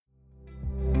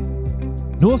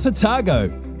North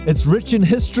Otago. It's rich in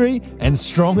history and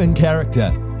strong in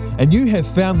character. And you have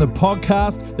found the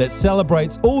podcast that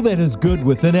celebrates all that is good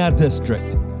within our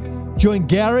district. Join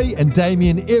Gary and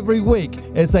Damien every week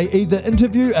as they either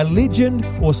interview a legend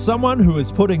or someone who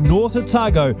is putting North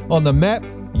Otago on the map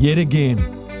yet again.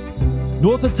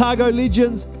 North Otago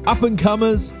legends,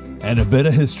 up-and-comers, and a bit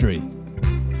of history.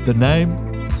 The name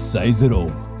says it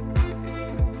all.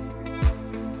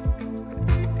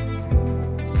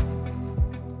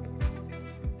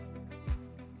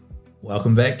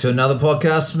 Welcome back to another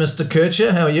podcast, Mr.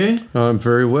 Kircher. How are you? I'm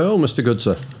very well, Mr.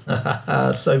 Goodser.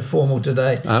 So formal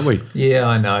today. Aren't we? Yeah,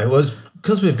 I know. It was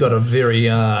because we've got a very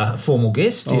formal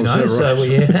guest, you know, right? So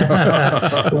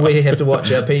we have to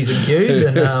watch our P's and Q's,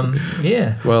 and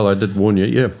yeah. Well, I did warn you,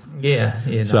 yeah. Yeah.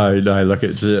 No. So, no, look,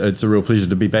 it's a real pleasure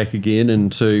to be back again and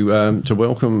to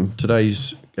welcome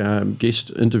today's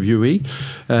guest interviewee,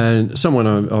 and someone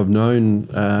I've known,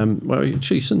 well,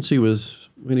 actually since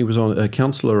when he was on a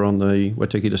councillor on the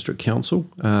Waitaki District Council,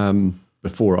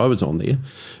 before I was on there,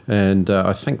 and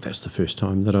I think that's the first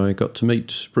time that I got to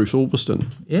meet Bruce Albiston,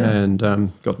 and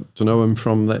got to know him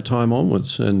from that time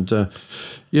onwards, and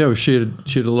we've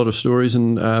shared a lot of stories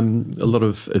and a lot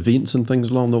of events and things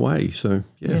along the way. So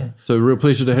so a real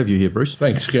pleasure to have you here, Bruce.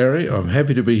 Thanks, Gary. I'm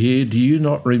happy to be here. Do you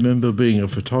not remember being a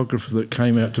photographer that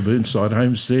came out to Burnside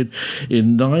Homestead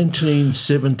in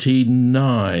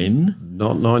 1979?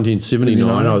 Not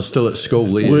 1979. I was still at school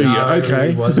then. Were you?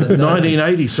 Okay.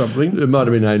 1980 something. It might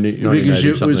have been 1980 because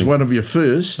it something. was one of your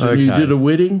first, and you did a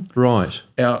wedding right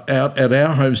out at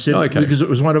our homestead because it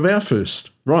was one of our first.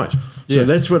 Right. So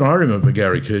that's when I remember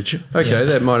Gary Kircher. Okay,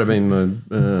 that might have been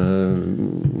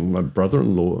my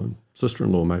brother-in-law,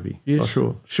 sister-in-law maybe. Yes. Not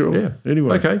sure. Sure. Yeah.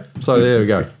 Anyway. Okay, so there we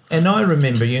go. And I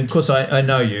remember you, of course I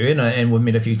know you, and we've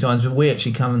met a few times, but we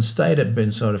actually come and stayed at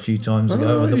Burnside a few times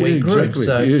ago with the week group.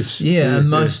 Exactly. So, a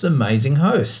most amazing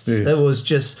hosts. Yes. It was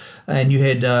just, and you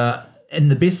had,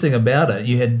 and the best thing about it,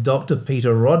 you had Dr.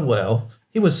 Peter Rodwell.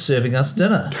 He was serving us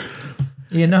dinner.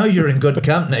 You know you're in good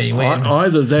company when...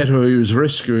 Either that or he was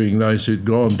rescuing those who'd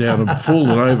gone down and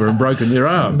fallen over and broken their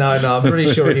arm. No, I'm pretty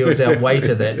sure he was our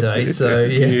waiter that day. So,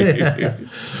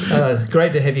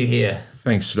 great to have you here.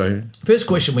 Thanks, David. First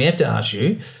question we have to ask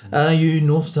you, are you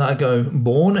North Otago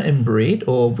born and bred,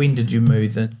 or when did you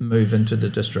move into the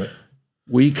district?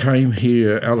 We came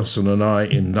here, Alison and I,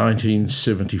 in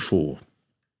 1974.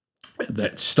 At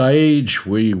that stage,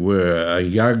 we were a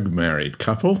young married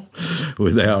couple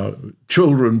with our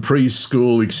children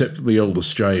preschool, except the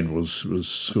eldest Jane was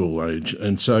school age.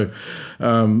 And so, we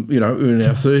were in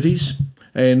our 30s,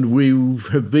 and we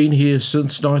have been here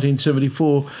since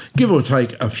 1974, give or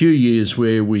take a few years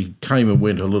where we came and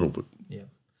went a little bit. Yeah.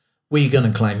 We're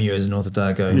going to claim you as North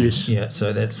Otago. Yes. Yeah,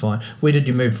 so that's fine. Where did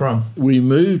you move from? We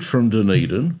moved from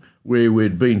Dunedin, where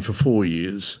we'd been for 4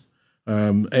 years.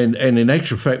 And in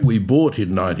actual fact, we bought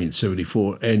in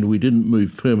 1974 and we didn't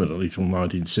move permanently till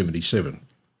 1977.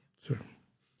 So.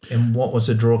 And what was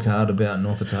the draw card about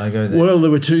North Otago then? Well, there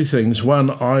were two things. One,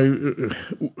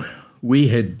 we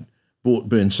had bought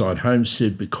Burnside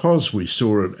Homestead because we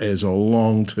saw it as a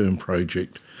long-term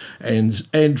project.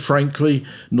 And frankly,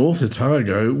 North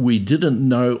Otago, we didn't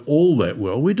know all that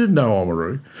well. We didn't know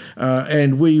Oamaru,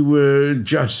 and we were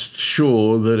just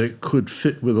sure that it could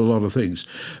fit with a lot of things.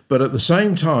 But at the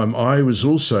same time, I was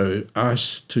also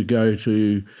asked to go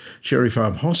to Cherry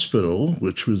Farm Hospital,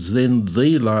 which was then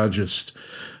the largest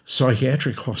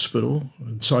psychiatric hospital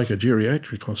and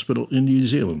psychogeriatric hospital in New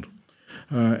Zealand.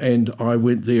 And I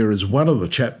went there as one of the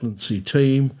chaplaincy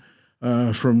team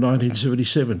from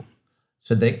 1977.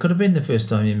 So that could have been the first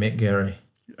time you met Gary.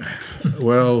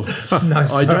 Well, No,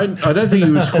 I don't think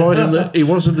he was quite he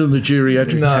wasn't in the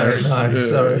geriatric carriage. No,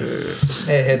 sorry.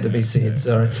 It had to be said,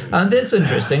 sorry. That's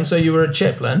interesting. So you were a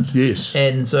chaplain. Yes.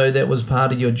 And so that was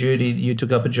part of your duty. You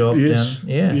took up a job down.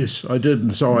 Yeah. Yes, I did.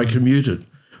 And so I commuted,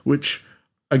 which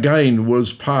again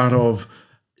was part of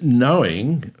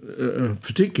knowing,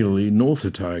 particularly North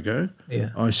Otago.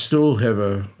 Yeah. I still have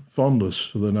a fondness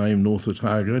for the name North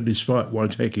Otago, despite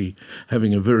Waitaki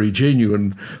having a very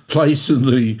genuine place in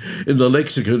the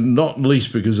lexicon, not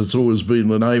least because it's always been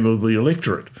the name of the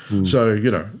electorate. So,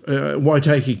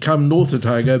 Waitaki come North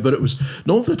Otago, but it was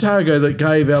North Otago that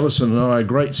gave Alison and I a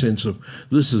great sense of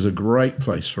this is a great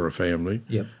place for a family.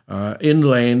 Yep.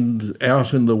 Inland,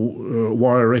 out in the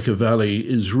Waireka Valley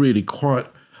is really quite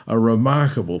a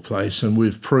remarkable place, and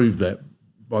we've proved that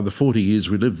by the 40 years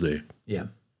we lived there. Yeah.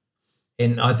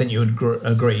 And I think you would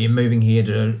agree, you're moving here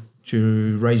to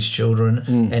to raise children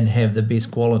and have the best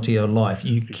quality of life.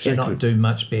 You cannot do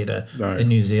much better in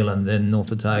New Zealand than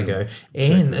North Otago,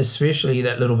 and especially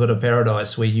that little bit of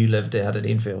paradise where you lived out at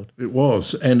Enfield. It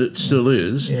was, and it still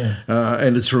is.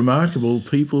 And it's remarkable,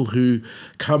 people who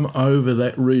come over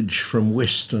that ridge from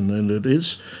Western, and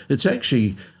it's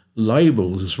actually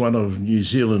labelled as one of New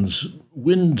Zealand's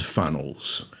wind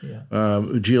funnels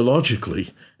geologically.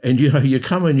 And, you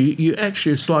come and you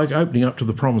actually, it's like opening up to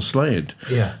the promised land.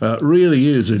 It really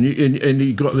is. And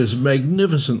you've got this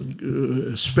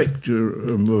magnificent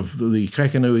spectrum of the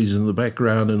Kakanuis in the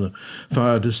background in the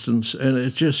far distance. And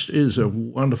it just is a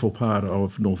wonderful part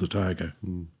of North Otago.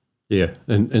 Yeah,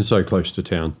 and so close to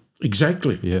town.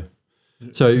 Exactly. Yeah.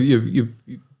 So you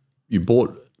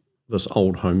bought this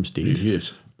old homestead.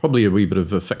 Yes. Probably a wee bit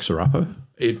of a fixer-upper.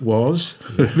 It was,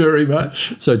 very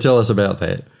much. So tell us about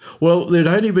that. Well, there'd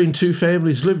only been two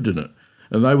families lived in it,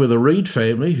 and they were the Reed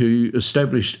family, who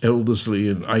established Elderslie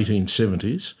in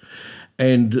 1870s,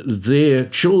 and their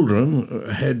children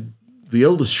the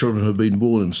eldest children had been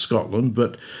born in Scotland,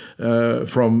 but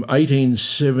from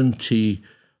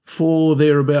 1874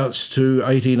 thereabouts to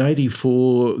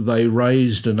 1884, they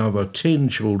raised another 10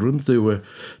 children. There were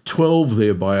 12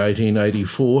 there by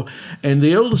 1884, and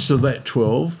the eldest of that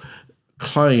 12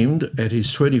 claimed at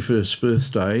his 21st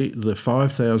birthday the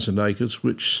 5,000 acres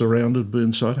which surrounded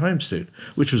Burnside Homestead,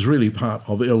 which was really part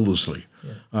of Elderslie,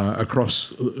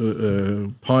 across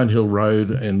Pine Hill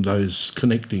Road and those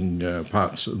connecting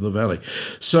parts of the valley.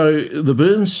 So the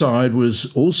Burnside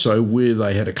was also where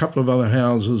they had a couple of other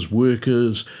houses,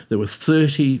 workers. There were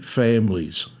 30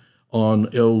 families on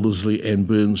Elderslie and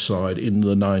Burnside in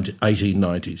the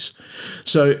 1890s.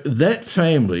 So that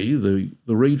family, the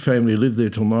Reed family, lived there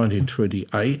till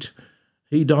 1928.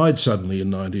 He died suddenly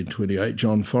in 1928,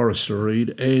 John Forrester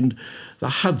Reed, and the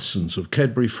Hudsons of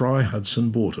Cadbury Fry Hudson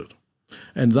bought it.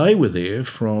 And they were there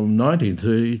from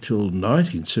 1930 till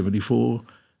 1974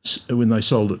 when they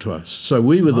sold it to us. So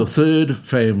we were the third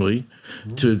family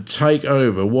to take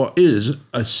over what is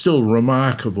a still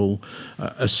remarkable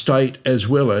estate, as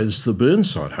well as the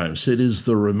Burnside homestead is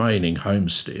the remaining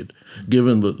homestead,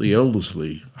 given that the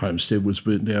Elderslie homestead was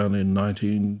burnt down in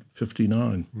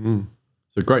 1959.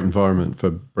 It's a great environment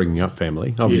for bringing up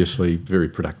family, obviously very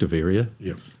productive area.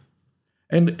 Yeah.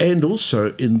 And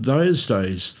also in those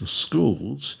days, the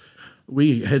schools,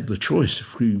 we had the choice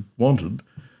if we wanted.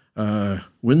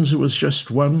 Windsor was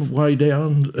just one way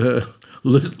down,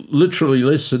 literally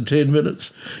less than 10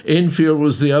 minutes. Enfield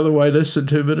was the other way, less than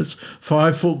 10 minutes.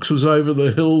 Five Forks was over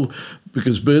the hill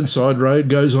because Burnside Road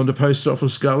goes onto Post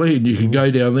Office Gully, and you can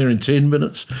go down there in 10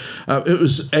 minutes.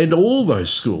 And all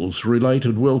those schools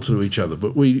related well to each other.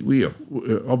 But we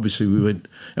obviously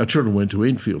our children went to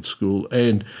Enfield School,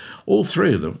 and all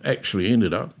three of them actually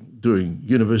ended up doing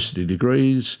university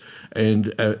degrees,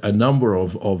 and a number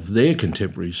of their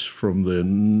contemporaries from the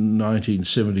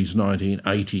 1970s,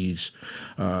 1980s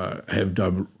have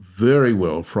done very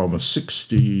well from a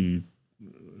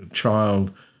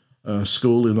 60-child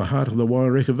school in the heart of the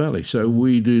Waireka Valley. So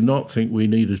we do not think we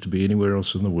needed to be anywhere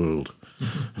else in the world.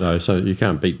 No, so you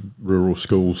can't beat rural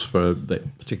schools for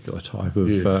that particular type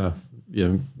of,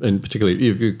 and particularly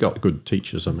if you've got good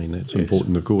teachers, I mean, that's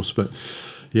important, of course, but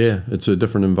yeah, it's a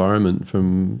different environment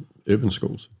from urban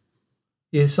schools.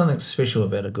 Yeah, something special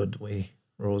about a good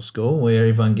rural school where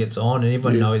everyone gets on and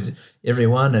everyone knows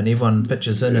everyone and everyone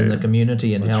pitches in the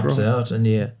community and helps out. And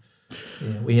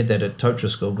we had that at Totra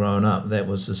School growing up. That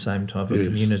was the same type of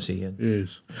community.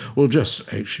 Yes. Well,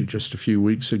 just a few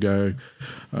weeks ago,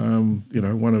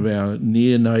 one of our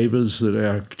near neighbours that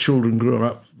our children grew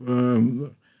up,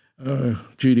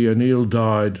 Judy O'Neill,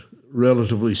 died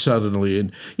relatively suddenly,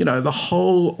 and the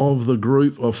whole of the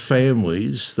group of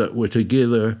families that were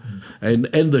together and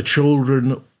the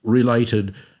children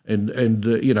related and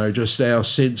just our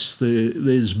sense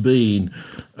there's been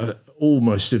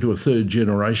almost into a third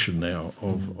generation now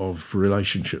of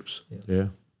relationships. So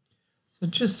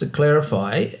just to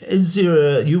clarify,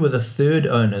 you were the third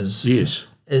owners? Yes.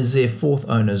 Is there fourth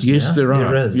owners? Yes, now? there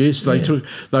are. There is. Yes,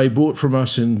 they bought from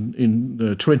us in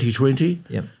 2020.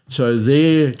 Yep. So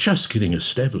they're just getting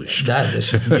established. They're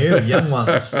new, young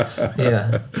ones.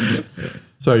 Yeah.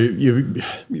 So you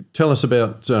tell us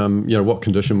about what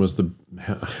condition was the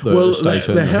estate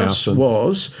and the house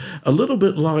was a little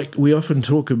bit like we often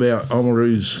talk about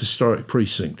Oamaru's historic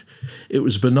precinct. It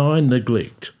was benign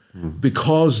neglect.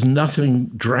 Because nothing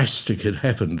drastic had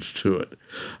happened to it.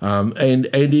 And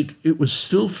it was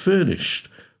still furnished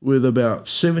with about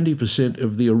 70%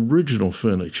 of the original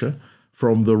furniture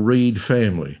from the Reed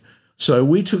family. So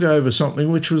we took over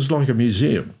something which was like a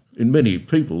museum. In many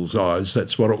people's eyes,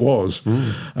 that's what it was.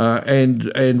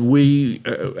 And we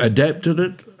adapted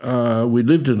it. We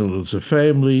lived in it as a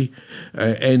family.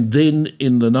 And then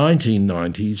in the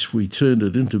 1990s, we turned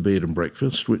it into bed and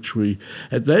breakfast, which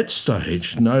at that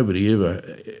stage, nobody ever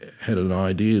had an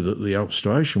idea that the Alps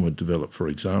to Ocean would develop, for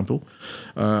example.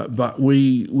 But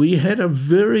we had a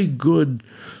very good,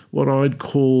 what I'd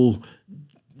call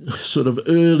sort of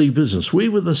early business. We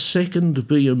were the second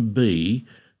B&B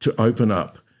to open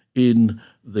up in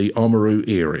the Oamaru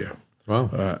area. Wow.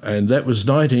 And that was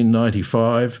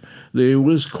 1995. There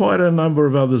was quite a number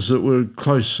of others that were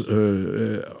close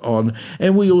on.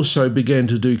 And we also began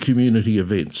to do community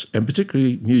events, and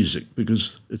particularly music,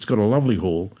 because it's got a lovely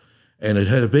hall. And it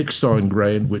had a Beckstein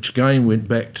Grand, which again went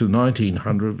back to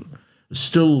 1900,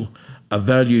 still a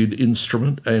valued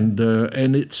instrument, and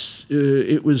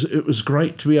it was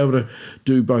great to be able to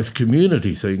do both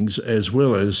community things as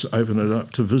well as open it up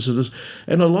to visitors,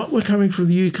 and a lot were coming from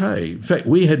the UK. In fact,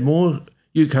 we had more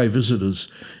UK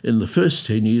visitors in the first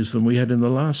 10 years than we had in the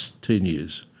last 10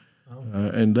 years,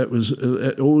 and that was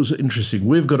always interesting.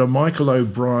 We've got a Michael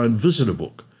O'Brien visitor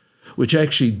book, which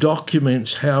actually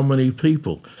documents how many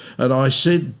people. And I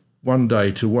said one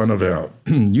day to one of our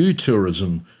new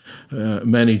tourism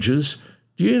managers,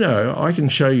 do you know, I can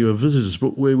show you a visitors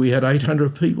book where we had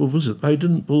 800 people visit. They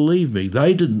didn't believe me.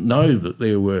 They didn't know that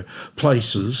there were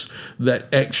places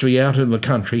that actually out in the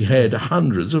country had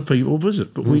hundreds of people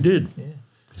visit, but we did. Yeah.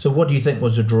 So what do you think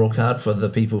was the draw card for the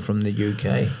people from the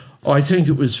UK? I think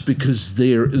it was because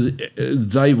they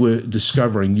were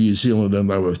discovering New Zealand, and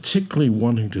they were particularly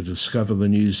wanting to discover the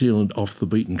New Zealand off the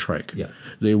beaten track. Yeah.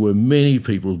 There were many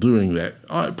people doing that,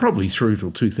 probably through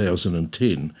till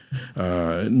 2010.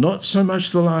 Not so much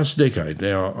the last decade.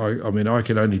 Now, I mean, I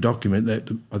can only document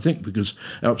that, I think, because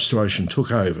Alps to Ocean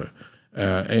took over.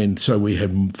 And so we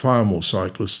had far more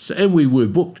cyclists, and we were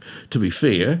booked, to be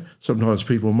fair. Sometimes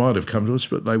people might have come to us,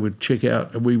 but they would check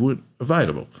out and we weren't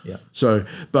available. Yeah. So,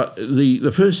 but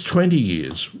the first 20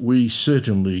 years, we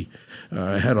certainly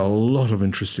had a lot of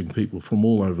interesting people from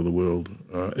all over the world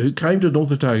who came to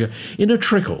North Otago in a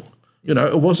trickle. You know,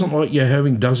 it wasn't like you're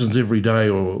having dozens every day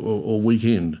or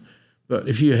weekend. But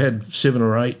if you had 7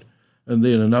 or 8, and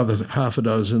then another half a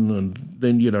dozen, and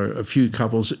then, you know, a few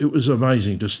couples. It was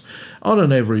amazing. Just on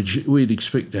an average, we'd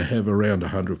expect to have around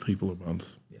 100 people a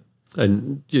month. Yeah.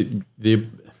 And the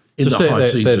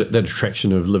season. That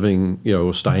attraction of living, you know,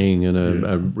 or staying in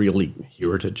a really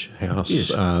heritage house,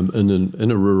 Yes.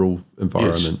 in a rural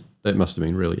environment, Yes. that must have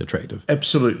been really attractive.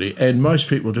 Absolutely. And most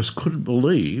people just couldn't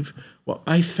believe what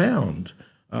they found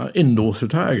in North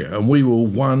Otago. And we were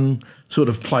one sort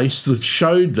of place that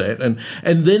showed that.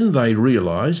 And then they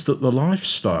realised that the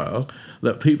lifestyle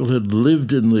that people had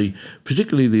lived in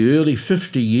particularly the early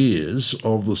 50 years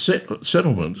of the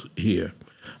settlement here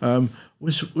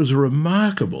was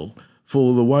remarkable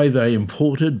for the way they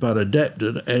imported but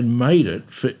adapted and made it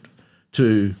fit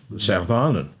to the South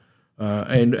Island.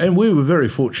 And we were very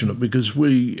fortunate because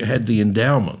we had the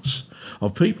endowments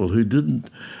of people who didn't.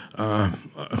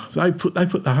 They put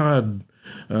the hard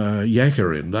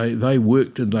yakka in. They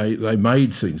worked and they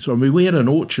made things. I mean, we had an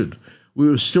orchard. We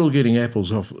were still getting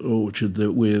apples off the orchard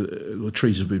where the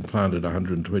trees had been planted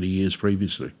 120 years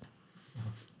previously,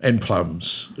 and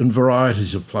plums and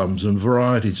varieties of plums and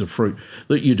varieties of fruit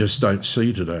that you just don't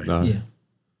see today. No. Yeah.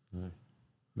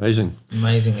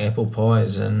 Amazing Apple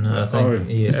pies, and I think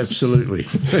yes, absolutely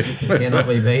cannot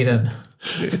be beaten.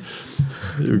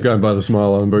 You're going by the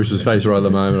smile on Bruce's face right at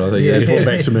the moment. I think it brought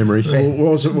back some memories.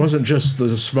 Well, it wasn't just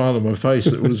the smile on my face;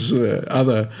 it was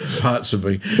other parts of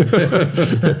me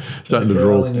starting to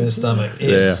draw in your stomach.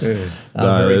 Yes. Yeah.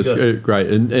 No, it's great,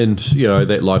 and you know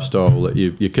that lifestyle that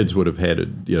your kids would have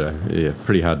had. You know,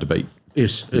 pretty hard to beat.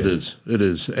 Yes, it is. It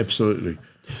is absolutely.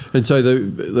 And so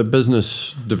the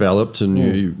business developed, and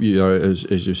you know,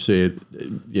 as you said,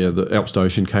 the Alps to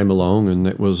Ocean came along, and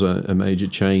that was a major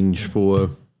change for,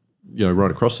 you know,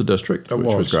 right across the district,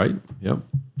 which was great. Yep.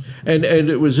 And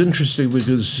it was interesting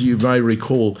because you may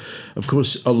recall, of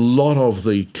course, a lot of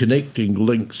the connecting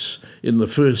links in the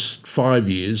first 5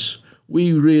 years,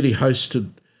 we really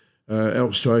hosted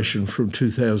Alps to Ocean from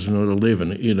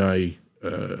 2011 in a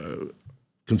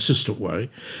consistent way,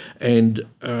 and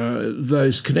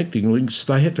those connecting links,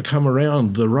 they had to come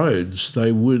around the roads.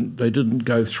 They didn't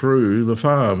go through the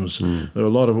farms. A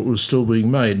lot of it was still being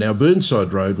made. Now,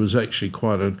 Burnside Road was actually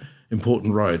quite an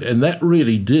important road, and that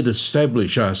really did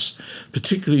establish us,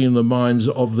 particularly in the minds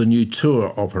of the new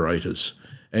tour operators.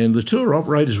 And the tour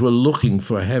operators were looking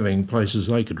for having places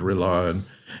they could rely on,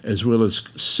 as well as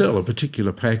sell a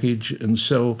particular package and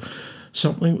sell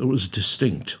something that was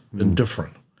distinct and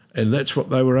different. And that's what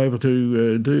they were able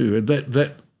to do. And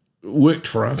that worked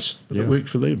for us, but it worked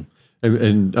for them.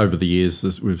 And over the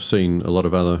years, we've seen a lot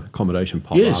of other accommodation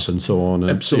pop up and so on.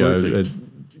 And, absolutely.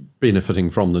 Benefiting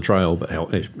from the trail, but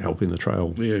helping the trail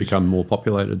become more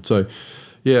populated. So,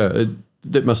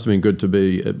 that must have been good to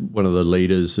be one of the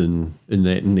leaders in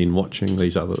that, and then watching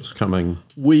these others coming.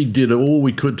 We did all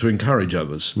we could to encourage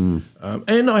others.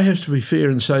 And I have to be fair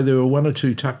and say there were one or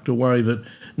two tucked away that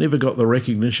never got the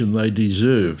recognition they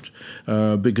deserved,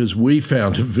 because we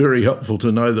found it very helpful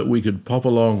to know that we could pop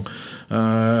along.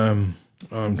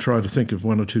 I'm trying to think of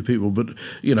one or two people, but,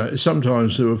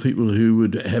 sometimes there were people who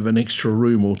would have an extra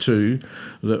room or two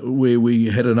where we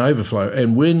had an overflow.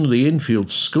 And when the Enfield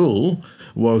School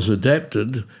was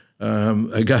adapted,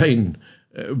 again,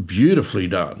 beautifully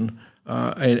done,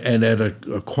 and at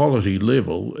a quality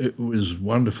level, it was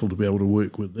wonderful to be able to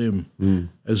work with them.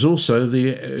 As also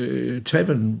the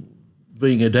tavern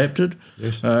being adapted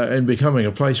and becoming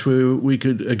a place where we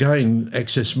could, again,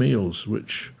 access meals,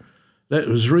 which... That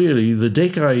was really the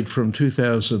decade from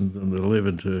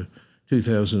 2011 to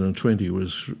 2020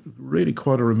 was really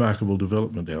quite a remarkable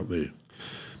development out there.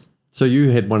 So you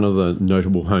had one of the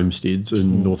notable homesteads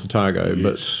in North Otago,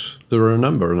 but there are a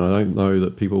number, and I don't know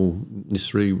that people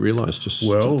necessarily realise just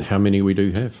how many we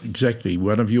do have. Exactly.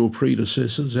 One of your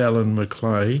predecessors, Alan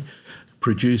McClay,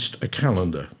 produced a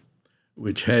calendar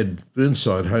which had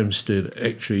Burnside Homestead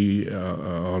actually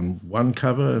on one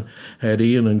cover, had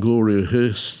Ian and Gloria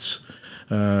Hurst's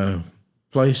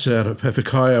place out at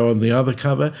Papakayo on the other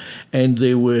cover, and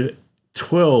there were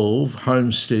 12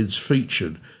 homesteads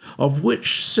featured, of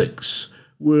which 6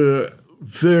 were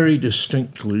very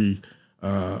distinctly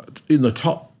in the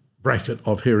top bracket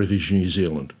of Heritage New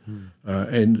Zealand.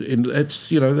 And that's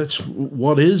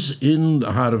what is in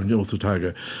the heart of North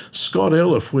Otago. Scott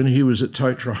Elliff, when he was at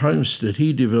Totara Homestead,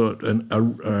 he developed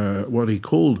what he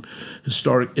called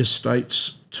Historic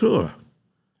Estates Tour.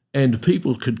 And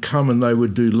people could come and they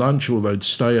would do lunch or they'd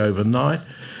stay overnight.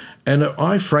 And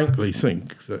I frankly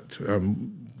think that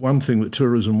one thing that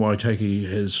Tourism Waitaki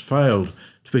has failed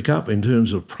to pick up in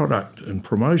terms of product and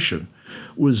promotion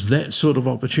was that sort of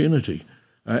opportunity.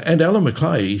 And Alan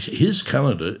McClay, his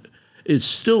calendar is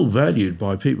still valued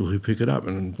by people who pick it up.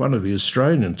 And one of the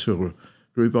Australian tour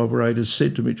group operators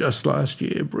said to me just last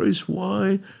year, Bruce,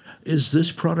 why is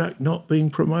this product not being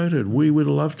promoted? We would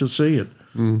love to see it.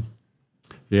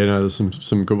 Yeah, no, there's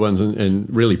some good ones, and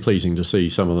really pleasing to see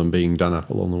some of them being done up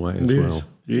along the way as well.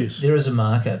 Yes. There is a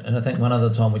market, and I think one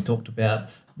other time we talked about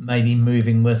maybe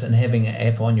moving with and having an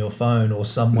app on your phone or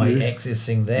some way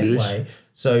accessing that way.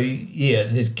 So,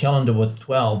 there's a calendar with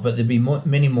 12, but there'd be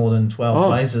many more than 12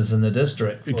 places in the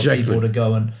district for people to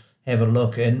go and have a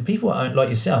look. And people like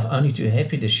yourself only too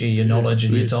happy to share your knowledge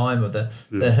and your time of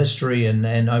the history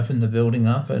and open the building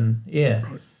up. And,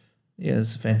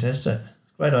 it's fantastic.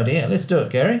 Great idea. Let's do it,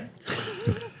 Gary.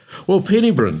 Well,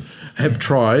 Pennybryn have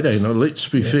tried, and let's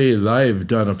be fair, they've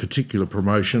done a particular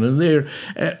promotion, and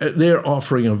they're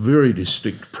offering a very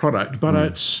distinct product, but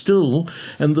it's still,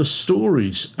 and the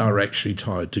stories are actually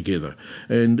tied together.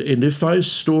 And if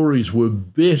those stories were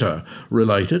better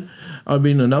related, I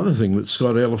mean, another thing that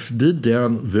Scott Elliff did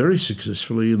down very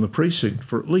successfully in the precinct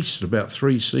for at least about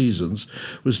 3 seasons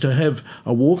was to have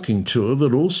a walking tour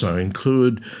that also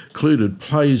included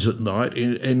plays at night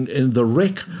and the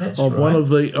wreck one of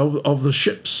the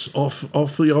ships off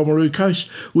the Oamaru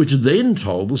coast, which then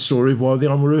told the story of why the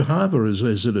Oamaru Harbour is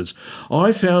as it is.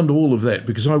 I found all of that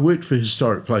because I worked for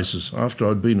Historic Places after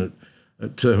I'd been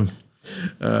at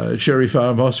Cherry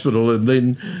Farm Hospital and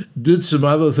then did some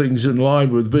other things in line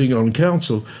with being on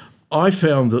council. I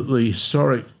found that the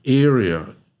historic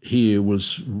area here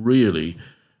was really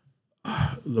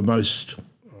the most,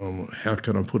 how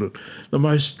can I put it, the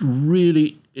most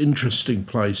really interesting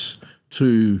place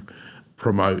to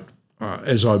promote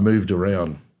as I moved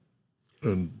around.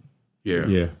 And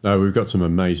no, we've got some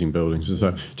amazing buildings.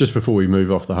 So just before we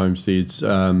move off the homesteads,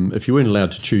 if you weren't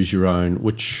allowed to choose your own,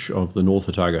 which of the North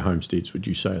Otago homesteads would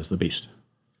you say is the best?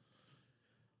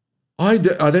 I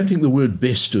don't think the word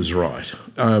best is right.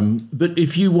 But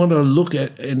if you want to look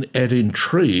at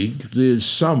intrigue, there's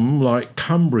some like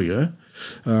Cumbria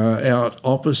out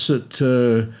opposite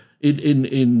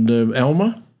in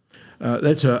Alma.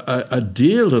 That's a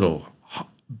dear little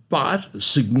but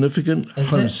significant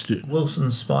homestead. Is that Wilson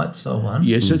Spitzel one?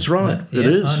 Yes, that's right. It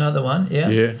is. Another one,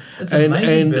 yeah. It's an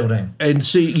amazing building. And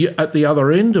see, at the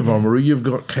other end of Oamaru, you've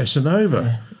got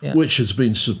Casanova, which has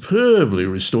been superbly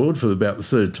restored for about the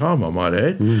 3rd time, I might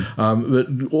add. But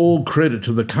all credit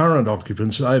to the current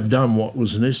occupants. They've done what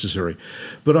was necessary.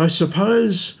 But I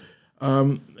suppose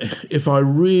if I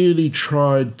really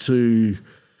tried to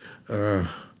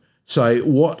say,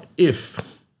 what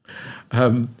if?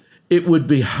 It would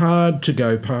be hard to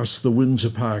go past the Windsor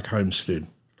Park Homestead.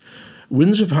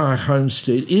 Windsor Park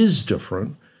Homestead is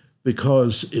different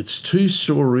because it's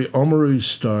 2-storey Oamaru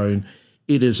stone.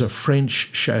 It is a French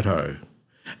chateau.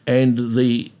 And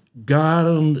the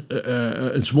garden,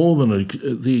 it's more than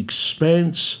the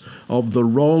expanse of the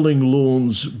rolling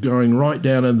lawns going right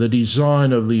down, and the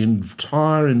design of the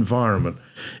entire environment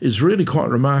is really quite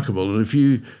remarkable.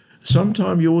 And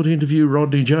sometime you ought to interview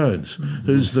Rodney Jones,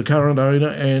 who's the current owner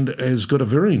and has got a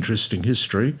very interesting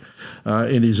history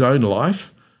in his own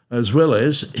life, as well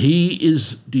as he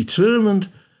is determined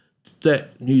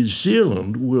that New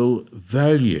Zealand will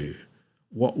value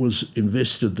what was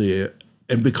invested there.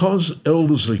 And because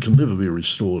Elderslie can never be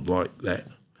restored like that,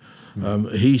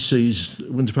 he sees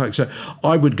Windsor Park. So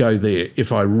I would go there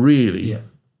if I really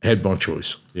had my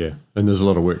choice. Yeah, and there's a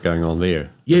lot of work going on there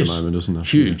at the moment, isn't there?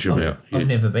 Huge amount. I've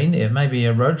never been there. Maybe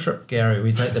a road trip, Gary.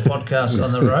 We take the podcast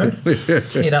on the road,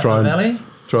 head up the valley.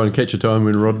 Try and catch a time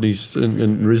when Rodney's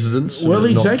in residence. Well,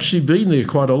 he's actually been there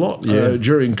quite a lot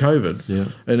during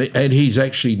COVID, and he's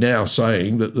actually now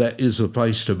saying that is the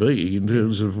place to be in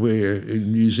terms of where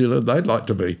in New Zealand they'd like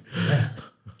to be. Yeah.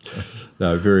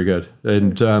 No, very good.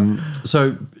 And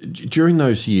so during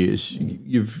those years,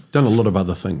 you've done a lot of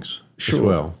other things as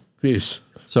well. Yes.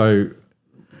 So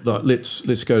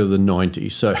let's go to the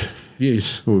 90s. So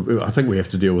yes, I think we have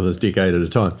to deal with this decade at a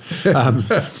time.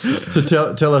 So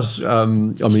tell us. I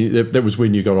mean, that was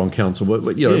when you got on council.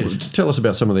 But tell us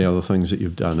about some of the other things that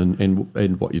you've done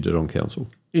and what you did on council.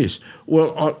 Yes.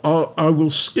 Well, I will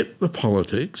skip the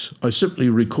politics. I simply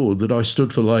record that I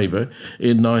stood for Labor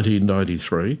in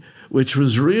 1993, which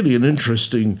was really an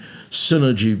interesting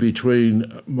synergy between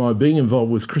my being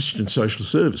involved with Christian social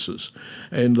services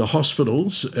and the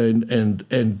hospitals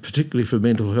and particularly for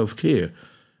mental health care.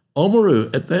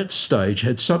 Oamaru at that stage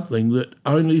had something that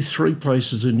only 3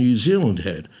 places in New Zealand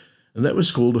had, and that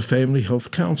was called a family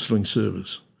health counselling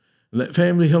service. And that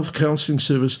family health counselling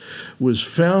service was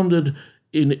founded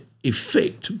in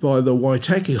effect by the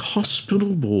Waitaki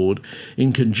Hospital Board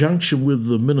in conjunction with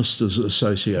the Ministers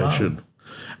Association. Wow.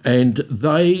 And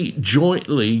they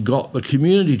jointly got the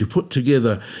community to put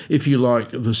together, if you like,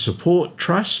 the support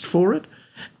trust for it.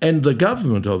 And the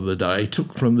government of the day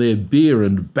took from their beer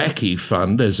and baccy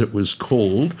fund, as it was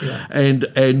called,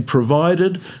 and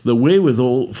provided the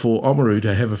wherewithal for Oamaru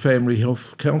to have a family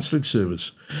health counselling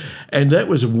service. And that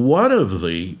was one of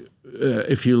the,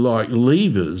 if you like,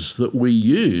 levers that we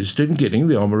used in getting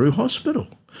the Oamaru Hospital.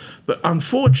 But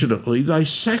unfortunately, they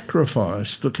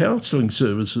sacrificed the counselling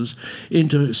services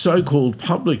into so-called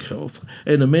public health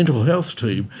and a mental health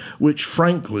team, which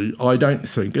frankly, I don't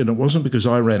think, and it wasn't because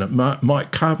I ran it,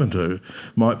 Mike Carpenter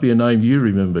might be a name you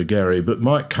remember, Gary, but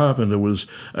Mike Carpenter was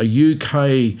a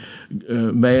UK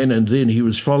man, and then he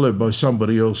was followed by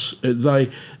somebody else.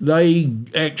 They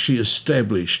actually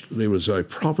established there was a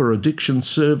proper addiction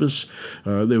service,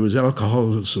 there was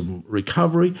alcoholism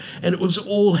recovery, and it was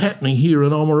all happening here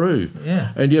in Oamaru.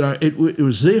 Yeah. And, it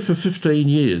was there for 15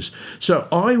 years. So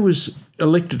I was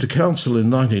elected to council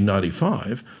in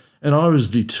 1995, and I was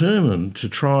determined to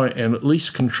try and at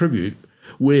least contribute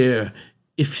where,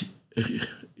 if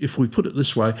we put it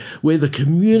this way, where the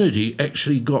community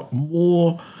actually got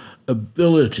more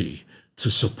ability to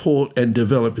support and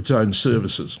develop its own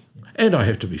services. And I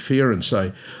have to be fair and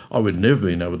say I would never have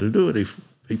been able to do it if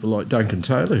people like Duncan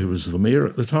Taylor, who was the mayor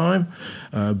at the time,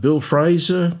 Bill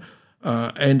Fraser,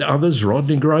 and others,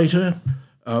 Rodney Greater.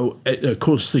 Of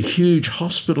course, the huge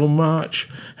hospital march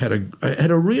had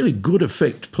a really good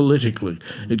effect politically.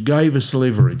 It gave us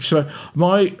leverage. So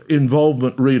my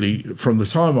involvement really, from the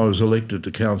time I was elected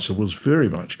to council, was very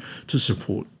much to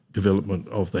support development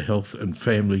of the health and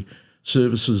family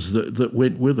services that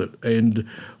went with it. And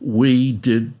we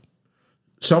did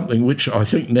something which I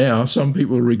think now some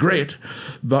people regret,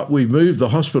 but we moved the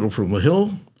hospital from the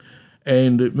hill,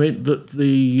 and it meant that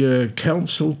the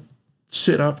council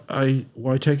set up a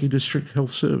Waitaki District Health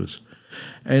Service.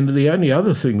 And the only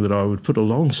other thing that I would put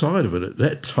alongside of it at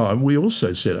that time, we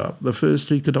also set up the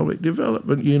first economic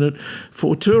development unit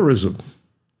for tourism.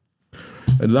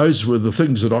 And those were the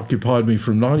things that occupied me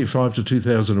from 95 to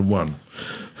 2001.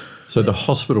 So the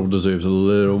hospital deserves a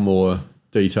little more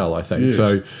detail, I think. Yes.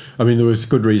 So, I mean, there was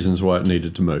good reasons why it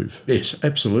needed to move. Yes,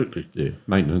 absolutely. Yeah,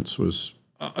 maintenance was...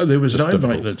 there was no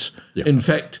difficult. maintenance. Yeah. In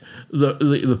fact,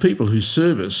 the people who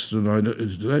serviced, and I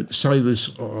don't say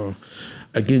this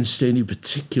against any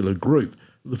particular group,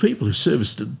 the people who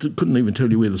serviced it couldn't even tell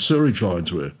you where the sewage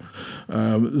lines were.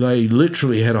 They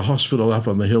literally had a hospital up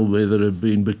on the hill there that had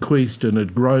been bequeathed and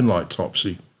had grown like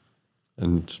topsy.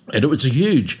 And it was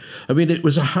it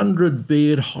was a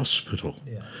 100-bed hospital.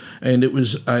 Yeah. And it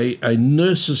was a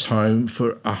nurses' home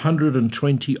for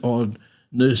 120-odd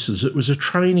nurses. It was a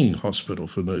training hospital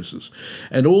for nurses.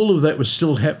 And all of that was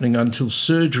still happening until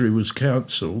surgery was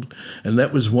cancelled. And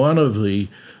that was one of the,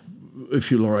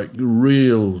 if you like,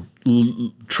 real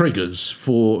triggers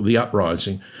for the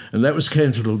uprising. And that was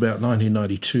cancelled about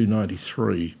 1992,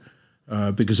 93,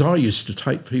 because I used to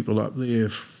take people up there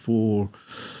for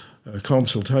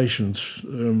consultations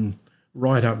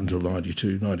right up until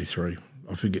 92, 93.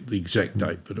 I forget the exact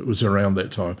date, but it was around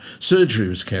that time. Surgery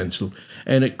was cancelled,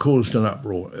 and it caused an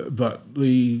uproar. But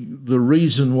the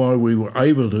reason why we were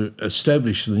able to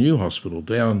establish the new hospital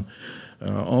down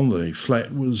on the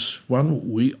flat was, one,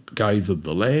 we gave them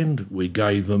the land, we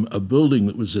gave them a building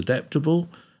that was adaptable.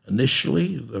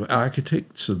 Initially, the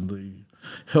architects and the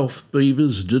health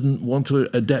beavers didn't want to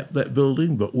adapt that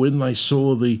building, but when they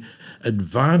saw the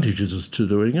advantages to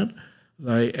doing it,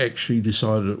 they actually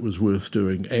decided it was worth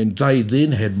doing, and they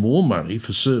then had more money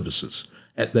for services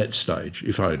at that stage,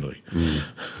 if only.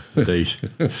 Indeed.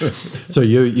 So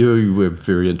you were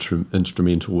very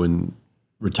instrumental in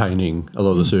retaining a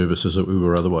lot of the services that we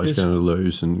were otherwise going to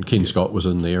lose, and Ken Scott was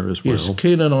in there as well. Yes,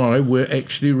 Ken and I were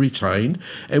actually retained,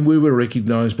 and we were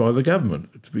recognised by the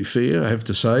government. To be fair, I have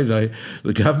to say,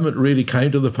 the government really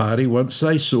came to the party once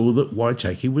they saw that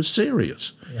Waitaki was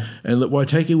serious, and that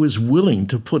Waitaki was willing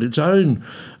to put its own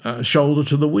shoulder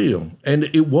to the wheel. And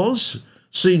it was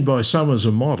seen by some as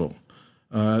a model.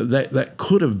 That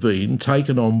could have been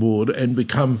taken on board and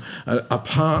become a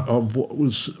part of what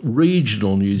was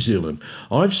regional New Zealand.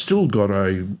 I've still got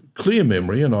a clear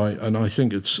memory, and I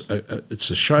think it's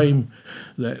a shame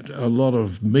that a lot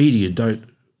of media don't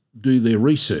do their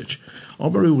research.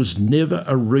 Oamaru was never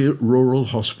a rural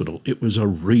hospital. It was a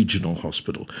regional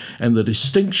hospital, and the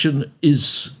distinction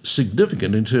is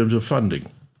significant in terms of funding.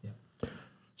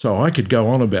 So I could go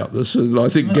on about this, and I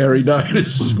think Gary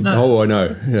knows. I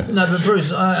know. Yeah. No, but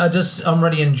Bruce, I'm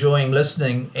really enjoying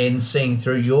listening and seeing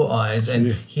through your eyes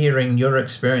and hearing your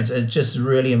experience. It's just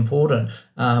really important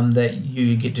that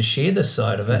you get to share this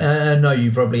side of it. And I know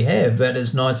you probably have, but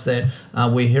it's nice that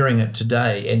we're hearing it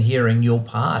today and hearing your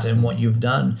part and what you've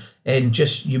done. And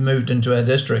just you moved into our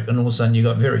district, and all of a sudden you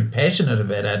got very passionate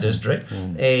about our district,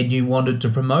 and you wanted to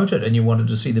promote it, and you wanted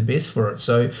to see the best for it.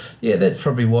 So yeah, that's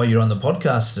probably why you're on the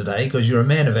podcast today, because you're a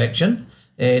man of action,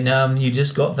 and you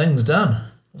just got things done.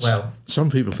 Well, some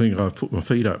people think I put my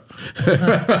feet up.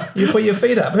 You put your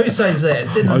feet up. Who says that?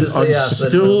 Send them to see us.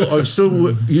 I'm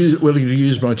still willing to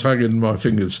use my tongue and my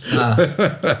fingers.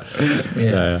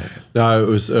 No, it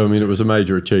was. I mean, it was a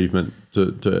major achievement. There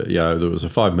was a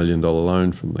 $5 million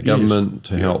loan from the government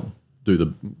to help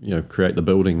do create the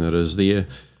building that is there.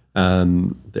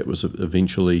 That was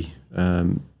eventually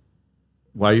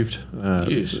waived.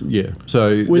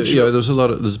 So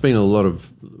there's been a lot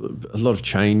of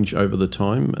change over the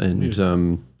time, and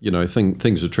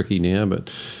things are tricky now, but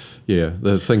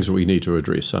the things that we need to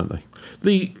address, aren't they?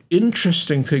 The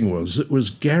interesting thing was it was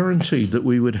guaranteed that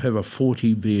we would have a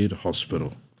 40-bed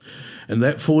hospital. And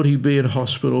that 40-bed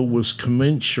hospital was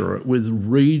commensurate with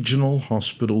regional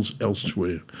hospitals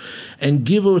elsewhere. And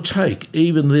give or take,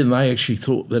 even then they actually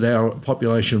thought that our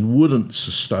population wouldn't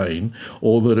sustain,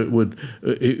 or that it would,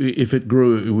 if it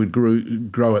grew, it would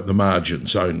grow at the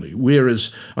margins only.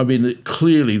 Whereas,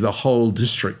 clearly the whole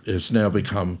district has now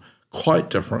become quite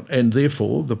different, and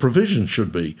therefore the provision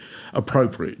should be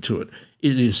appropriate to it.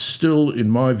 It is still,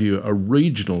 in my view, a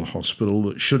regional hospital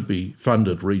that should be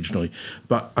funded regionally.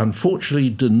 But unfortunately,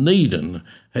 Dunedin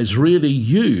has really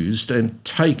used and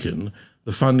taken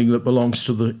the funding that belongs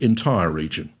to the entire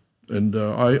region. And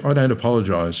I don't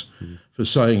apologise for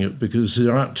saying it, because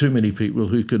there aren't too many people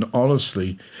who can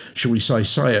honestly, shall we say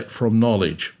it from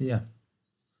knowledge. Yeah.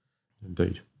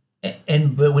 Indeed. But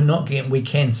we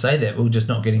can say that, we're just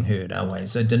not getting heard, are we?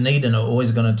 So Dunedin are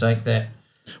always going to take that.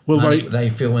 Well, they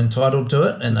feel entitled to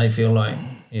it, and they feel like,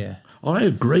 I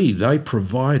agree. They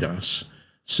provide us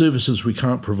services we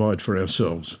can't provide for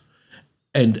ourselves,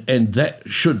 and that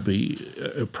should be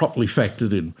properly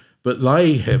factored in. But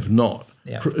they have not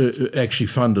actually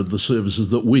funded the services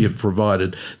that we have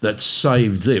provided that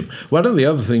saved them. One of the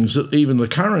other things that even the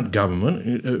current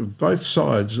government, both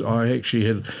sides, I actually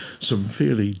had some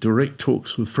fairly direct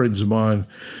talks with friends of mine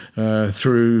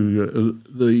through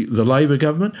the Labor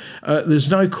government. There's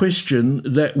no question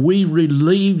that we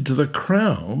relieved the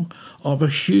Crown of a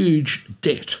huge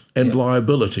debt and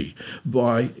liability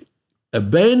by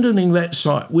abandoning that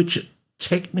site, which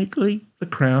technically the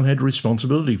Crown had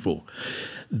responsibility for.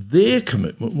 their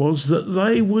commitment was that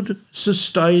they would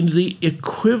sustain the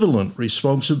equivalent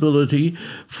responsibility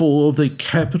for the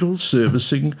capital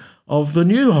servicing of the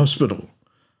new hospital.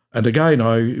 And again,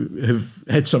 I have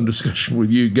had some discussion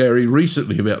with you, Gary,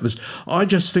 recently about this. I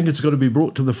just think it's got to be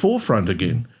brought to the forefront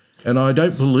again. And I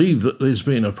don't believe that there's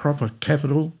been a proper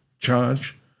capital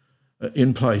charge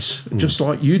in place. Just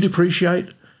like you depreciate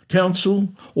council,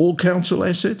 all council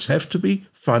assets have to be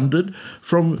funded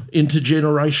from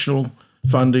intergenerational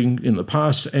funding in the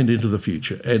past and into the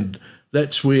future. And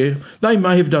that's where they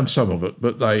may have done some of it,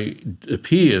 but they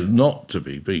appear not to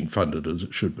be being funded as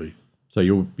it should be. So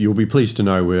you'll be pleased to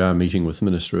know we are meeting with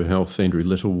Minister of Health Andrew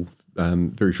Little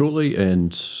very shortly,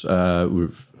 and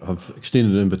I've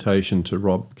extended an invitation to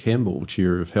Rob Campbell,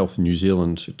 Chair of Health New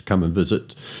Zealand, to come and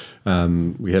visit.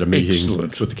 We had a meeting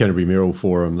with the Canterbury Mayoral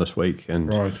Forum this week,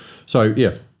 and so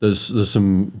there's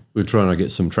some. We're trying to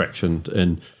get some traction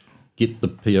and get the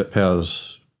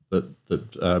powers that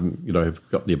have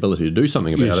got the ability to do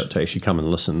something about it to actually come and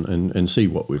listen and see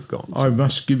what we've got. I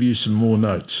must give you some more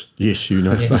notes. Yes, you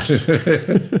know. Yes.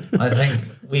 I think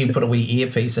we put a wee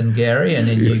earpiece in, Gary, and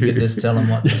then you can just tell him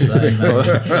what to say.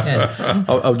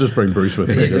 I'll just bring Bruce with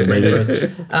me.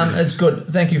 It's good.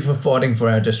 Thank you for fighting for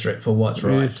our district for what's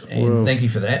right. Yes, and thank you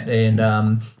for that.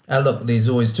 And look, there's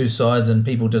always two sides and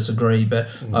people disagree, but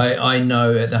I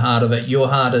know at the heart of it, your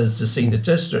heart is to see the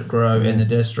district grow and the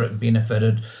district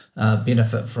benefit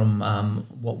from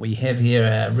what we have here,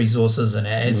 our resources and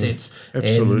our assets.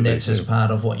 Absolutely. And that's just part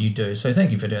of what you do. So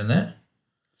thank you for doing that.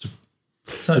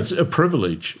 It's a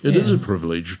privilege. It is a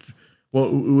privilege.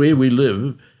 Where we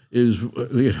live is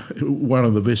one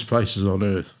of the best places on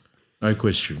earth, no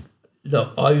question.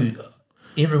 Look,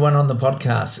 everyone on the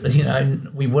podcast,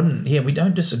 we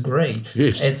don't disagree.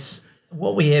 Yes. It's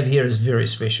what we have here is very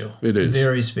special. It is.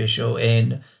 Very special.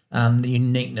 And the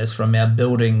uniqueness from our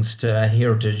buildings to our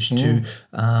heritage to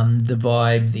the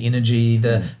vibe, the energy,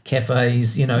 the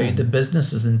cafes, the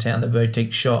businesses in town, the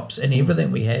boutique shops and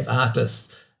everything we have,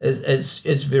 artists,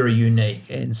 it's very unique.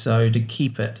 And so to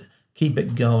keep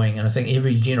it going, and I think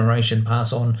every generation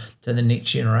pass on to the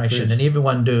next generation and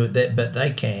everyone do that but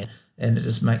they can, and it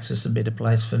just makes us a better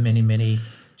place for many, many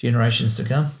generations to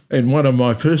come. And one of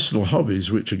my personal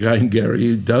hobbies, which again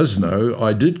Gary does know,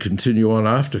 I did continue on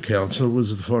after council,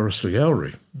 was the Forester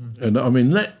Gallery. And I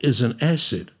mean, that is an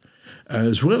asset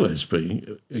as well as being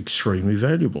extremely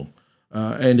valuable.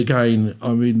 And again,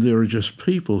 I mean, there are just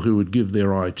people who would give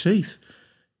their eye teeth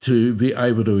to be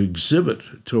able to exhibit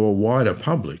to a wider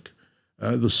public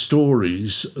the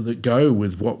stories that go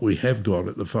with what we have got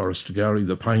at the Forester Gallery,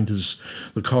 the painters,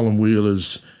 the column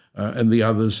wheelers, and the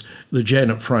others, the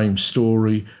Janet Frame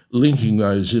story, linking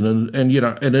those in, and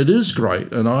it is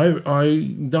great. And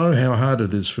I know how hard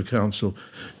it is for council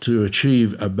to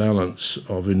achieve a balance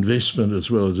of investment as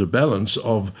well as a balance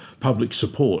of public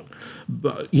support.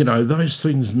 But those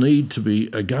things need to be,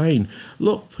 again,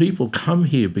 look, people come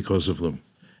here because of them,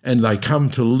 and they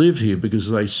come to live here because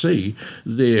they see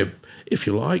their, if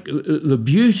you like, the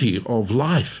beauty of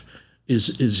life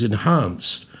is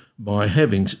enhanced by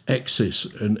having access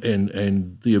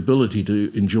and the ability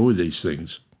to enjoy these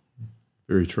things.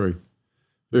 Very true.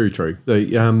 Very true.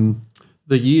 The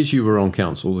years you were on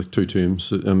council, the 2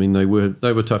 terms, I mean, they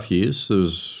were tough years. There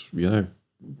was,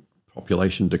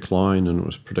 population decline, and it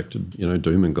was predicted,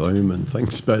 doom and gloom and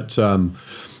things. But, some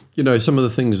of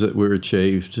the things that were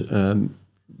achieved,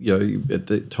 at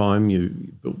that time you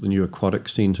built the new aquatic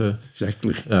centre.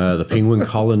 Exactly. The penguin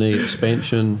colony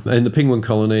expansion. And the penguin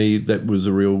colony, that was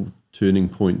a real turning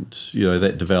point,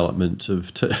 that development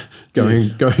of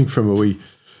going from a wee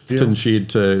tin shed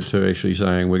to actually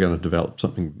saying we're going to develop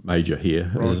something major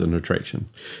here as an attraction.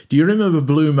 Do you remember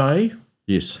Blue May?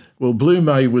 Yes. Well, Blue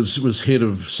May was head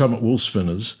of Summit Wool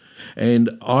Spinners, and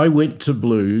I went to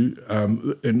Blue,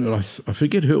 and I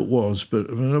forget who it was, but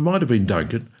it might have been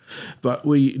Duncan, but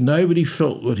nobody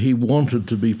felt that he wanted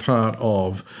to be part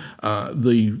of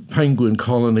the penguin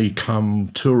colony come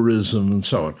tourism and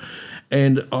so on.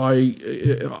 And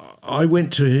I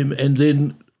went to him, and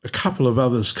then a couple of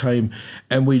others came,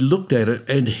 and we looked at it,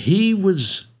 and he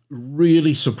was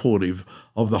really supportive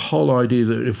of the whole idea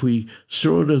that if we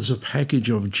saw it as a package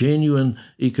of genuine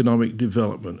economic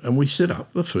development, and we set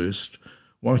up the first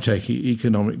Waitaki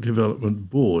Economic Development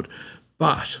Board.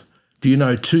 But,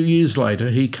 2 years later,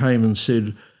 he came and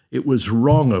said it was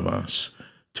wrong of us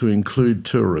to include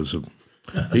tourism.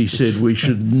 He said we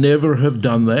should never have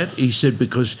done that. He said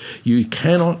because you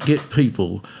cannot get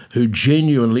people who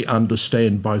genuinely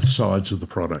understand both sides of the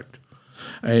product.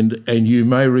 And you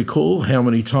may recall how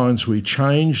many times we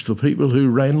changed the people who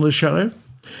ran the show.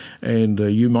 and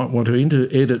you might want to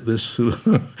edit this,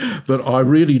 but I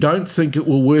really don't think it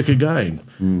will work again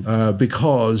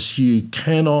because you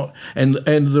cannot, and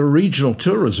the regional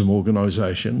tourism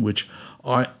organisation, which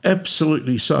I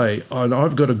absolutely say, and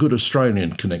I've got a good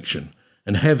Australian connection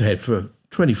and have had for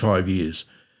 25 years,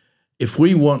 if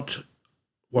we want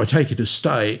Waitaki to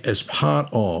stay as part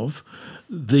of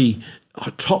the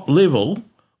top level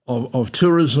of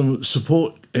tourism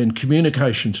support and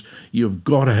communications, you've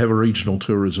got to have a regional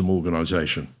tourism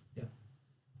organisation.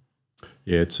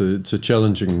 Yeah, it's a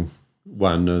challenging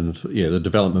one, and the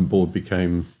development board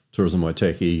became Tourism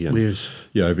Waitaki, and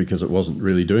because it wasn't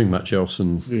really doing much else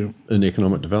in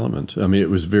economic development. I mean, it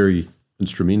was very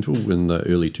instrumental in the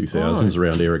early 2000s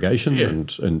around irrigation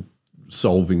and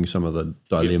solving some of the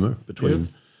dilemma between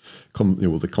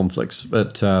the conflicts,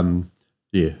 but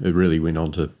it really went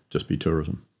on to just be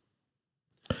tourism.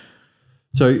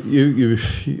 So you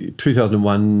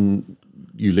 2001,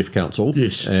 you left council,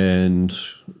 and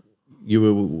you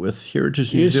were with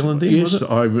Heritage New Zealand then, was it?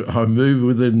 I moved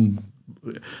within.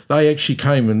 They actually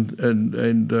came and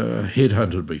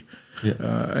headhunted me,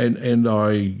 and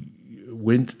I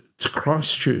went to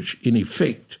Christchurch. In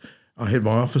effect, I had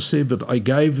my office there, but I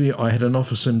had an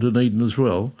office in Dunedin as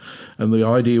well, and the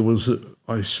idea was that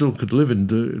I still could live in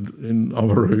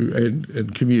Oamaru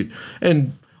and commute.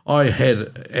 And I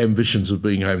had ambitions of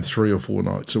being home 3 or 4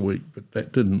 nights a week, but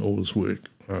that didn't always work.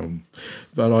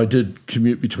 But I did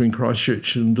commute between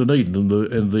Christchurch and Dunedin,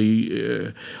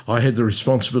 and I had the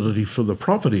responsibility for the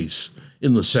properties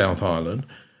in the South Island,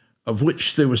 of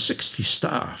which there were 60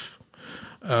 staff,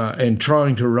 and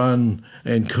trying to run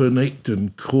and connect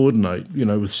and coordinate,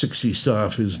 with 60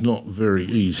 staff is not very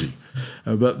easy.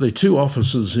 But the 2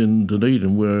 offices in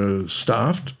Dunedin were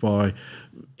staffed by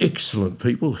excellent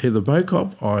people. Heather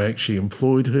Bocop, I actually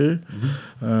employed her.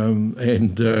 And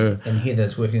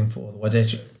Heather's working for the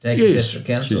Waitaki District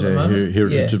Council she's at the moment.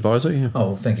 Heritage Advisor. Yeah.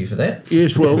 Oh, thank you for that.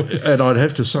 Yes, well, and I'd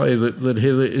have to say that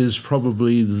Heather is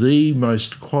probably the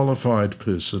most qualified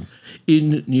person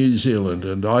in New Zealand,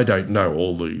 and I don't know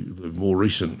all the more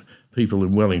recent people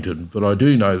in Wellington, but I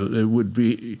do know that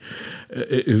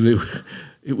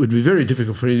it would be very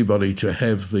difficult for anybody to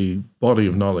have the body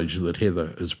of knowledge that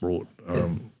Heather has brought.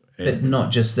 But not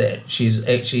just that, she's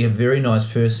actually a very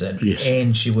nice person,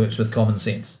 and she works with common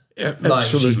sense.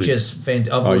 Absolutely. She just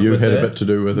you've had a bit to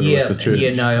do with it with the church.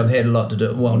 Yeah, no, I've had a lot to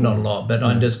do. Well, not a lot, but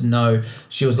I just know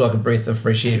she was like a breath of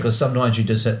fresh air, because sometimes you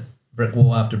just hit brick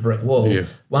wall after brick wall. Yeah.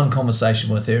 One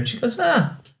conversation with her and she goes,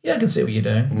 I can see what you're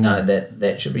doing. No,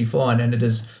 that should be fine. And it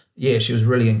is, she was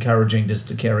really encouraging just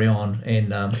to carry on.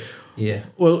 And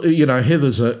Well,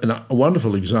 Heather's a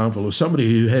wonderful example of somebody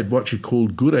who had what she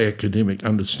called good academic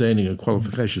understanding and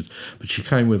qualifications, but she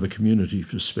came with a community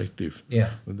perspective.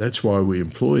 Yeah. And that's why we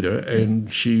employed her, and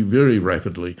she very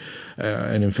rapidly,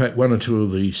 and in fact 1 or 2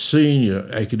 of the senior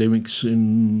academics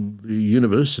in the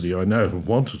university I know have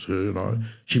wanted her, and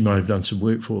she may have done some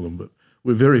work for them, but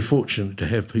we're very fortunate to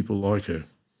have people like her.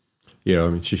 Yeah, I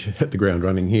mean, she hit the ground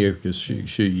running here because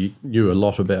she knew a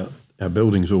lot about our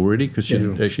buildings already, because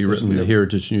she'd actually written the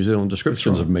Heritage New Zealand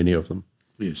descriptions of many of them.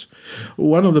 Yes.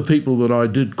 One of the people that I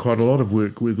did quite a lot of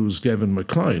work with was Gavin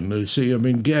McLean. You see, I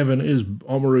mean, Gavin is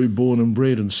Oamaru born and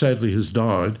bred and sadly has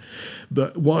died,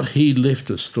 but what he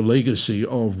left us, the legacy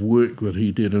of work that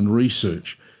he did and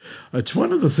research, it's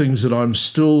one of the things that I'm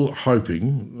still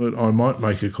hoping that I might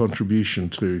make a contribution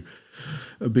to,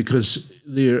 because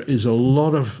there is a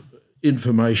lot of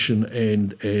information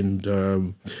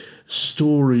and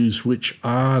stories which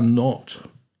are not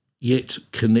yet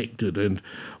connected. And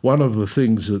one of the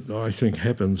things that I think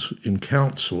happens in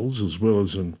councils as well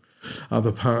as in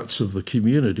other parts of the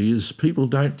community is people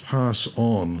don't pass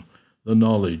on the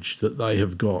knowledge that they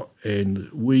have got, and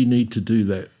we need to do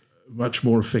that much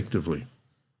more effectively.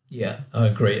 Yeah, I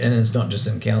agree. And it's not just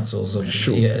in councils.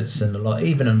 Sure. Yeah, it's in a lot,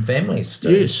 even in families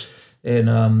too. Yes.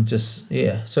 And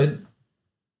so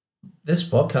this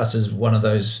podcast is one of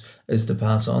those, is to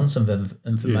pass on some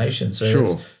information. Yes, so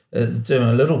sure. It's doing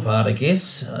a little part, I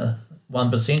guess,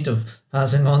 1% of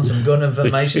passing on some good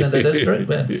information in the district.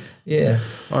 But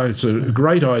it's a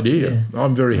great idea. Yeah.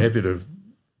 I'm very happy to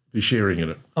be sharing in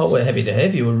it. Oh, we're happy to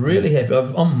have you. We're really happy.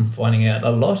 I'm finding out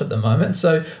a lot at the moment.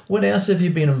 So what else have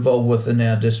you been involved with in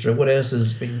our district? What else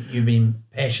has you've been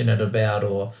passionate about?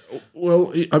 Or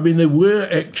Well, I mean, there were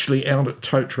actually out at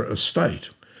Totara Estate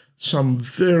some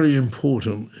very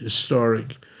important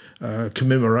historic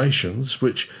commemorations,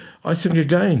 which I think,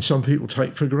 again, some people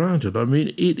take for granted. I mean,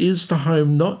 it is the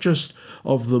home not just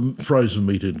of the frozen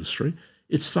meat industry,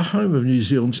 it's the home of New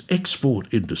Zealand's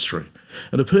export industry.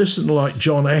 And a person like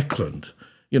John Ackland,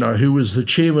 who was the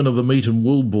chairman of the Meat and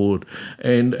Wool Board,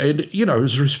 and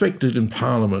was respected in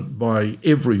Parliament by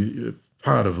every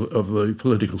part of the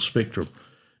political spectrum.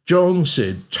 John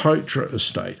said Totara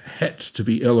Estate had to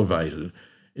be elevated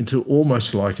into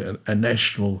almost like a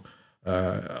national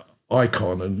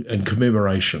icon and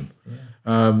commemoration.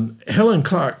 Yeah. Helen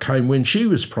Clark came when she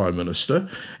was Prime Minister,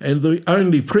 and the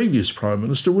only previous Prime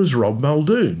Minister was Rob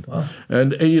Muldoon. Wow.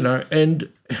 And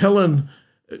Helen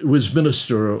was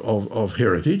Minister of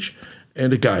Heritage,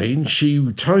 and again,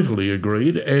 she totally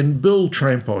agreed. And Bill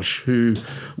Tramposh, who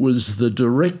was the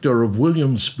director of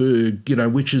Williamsburg,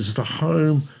 which is the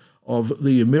home of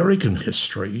the American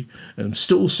history and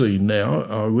still seen now,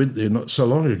 I went there not so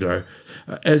long ago,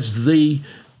 as the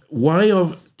way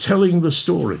of telling the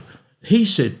story. He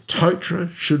said Totara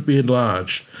should be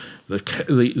enlarged.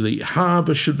 The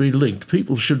harbour should be linked.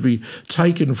 People should be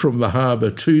taken from the harbour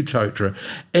to Totara,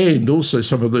 and also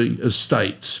some of the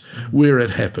estates where it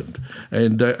happened.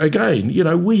 And again,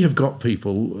 we have got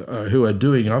people who are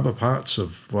doing other parts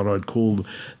of what I'd call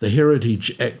the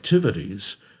heritage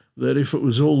activities, that if it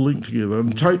was all linked together,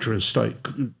 and Totara Estate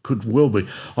could well be.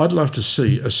 I'd love to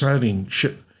see a sailing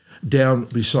ship down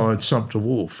beside Sumpter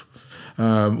Wharf,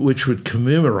 which would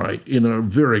commemorate in a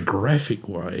very graphic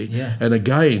way. Yeah. And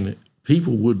again,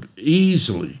 people would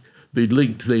easily be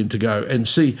linked then to go and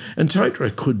see. And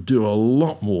Totara could do a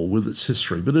lot more with its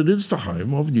history, but it is the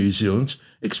home of New Zealand's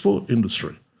export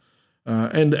industry.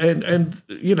 And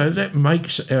that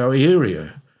makes our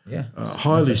area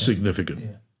highly significant.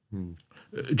 Yeah.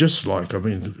 Just like,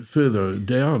 further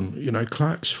down,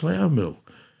 Clark's flour mill.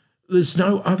 There's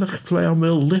no other flour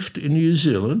mill left in New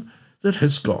Zealand that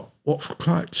has got what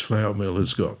Clark's flour mill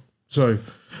has got. So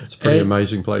it's a pretty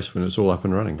amazing place when it's all up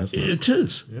and running, isn't it? It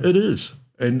is. Yeah. It is.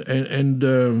 And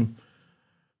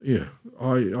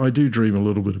I do dream a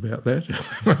little bit about that.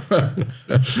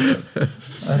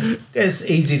 It's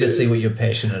easy to see what you're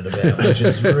passionate about, which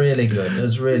is really good.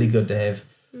 It's really good to have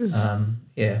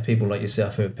people like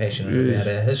yourself who are passionate about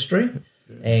our history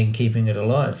and keeping it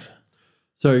alive.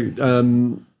 So,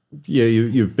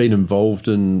 you've been involved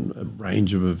in a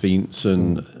range of events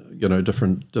and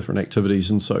different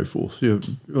activities and so forth. You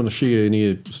want to share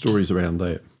any stories around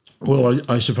that? Well,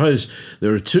 I suppose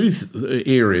there are two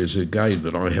areas again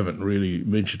that I haven't really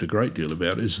mentioned a great deal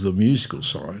about. Is the musical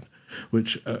side,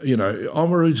 which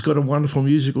Oamaru's got a wonderful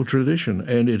musical tradition,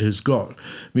 and it has got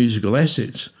musical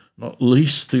assets, not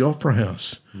least the Opera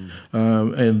House,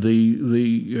 and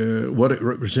the what it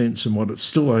represents and what it's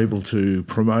still able to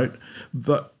promote.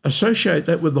 But associate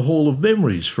that with the Hall of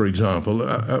Memories, for example,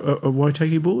 of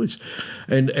Waitaki Boys.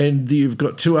 And you've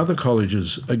got two other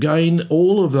colleges. Again,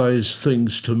 all of those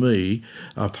things to me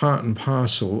are part and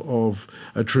parcel of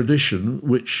a tradition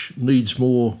which needs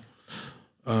more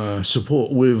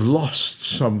support. We've lost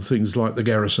some things like the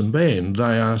Garrison Band.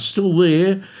 They are still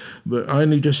there, but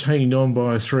only just hanging on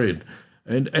by a thread.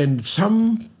 And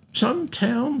some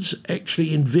towns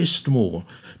actually invest more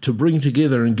to bring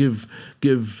together and give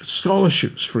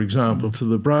scholarships, for example, to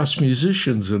the brass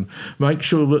musicians and make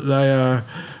sure that they are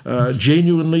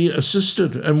genuinely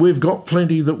assisted. And we've got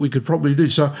plenty that we could probably do.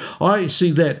 So I see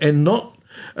that, and not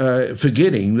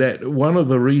forgetting that one of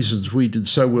the reasons we did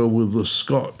so well with the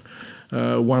Scott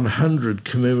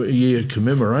 100-year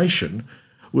commemoration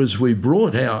was we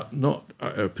brought out not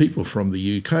people from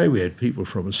the UK, we had people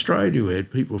from Australia, we had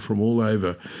people from all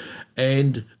over,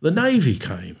 and the Navy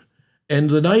came. And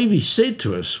the Navy said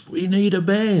to us, we need a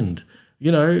band.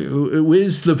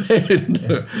 Where's the band?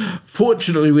 Yeah.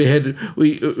 Fortunately,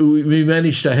 we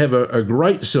managed to have a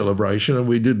great celebration, and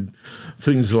we did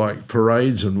things like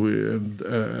parades and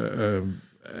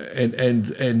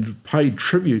paid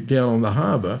tribute down on the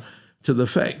harbour to the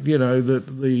fact, that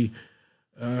the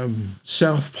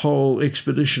South Pole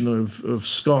expedition of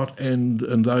Scott and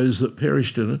those that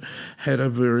perished in it had a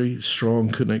very strong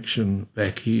connection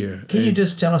back here. Can you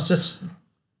just tell us just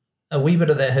a wee bit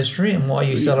of that history and why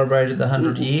you celebrated the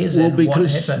 100 years and what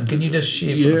happened? Can you just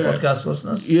share for the podcast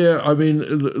listeners? Yeah,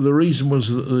 the reason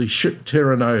was that the ship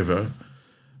Terra Nova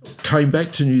came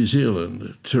back to New Zealand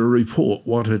to report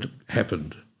what had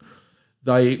happened.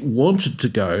 They wanted to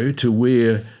go to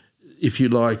where, if you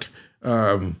like,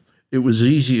 it was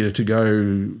easier to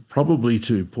go probably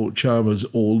to Port Chalmers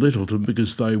or Lyttelton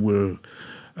because they were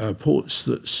ports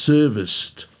that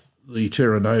serviced the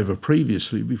Terra Nova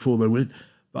previously before they went.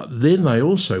 But then they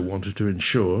also wanted to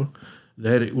ensure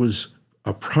that it was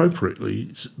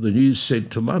appropriately the news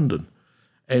sent to London.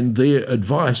 And their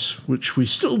advice, which we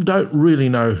still don't really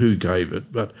know who gave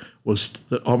it, but was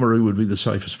that Oamaru would be the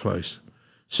safest place.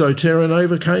 So Terra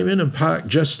Nova came in and parked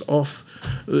just off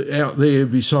out there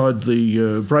beside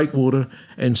the breakwater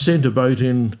and sent a boat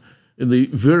in the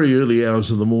very early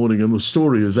hours of the morning, and the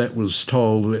story of that was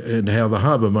told and how the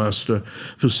harbour master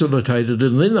facilitated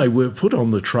it. And then they were put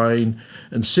on the train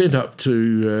and sent up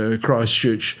to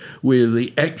Christchurch, where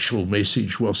the actual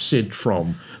message was sent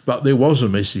from. But there was a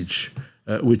message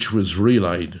which was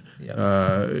relayed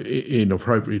in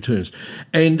appropriate terms.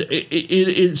 And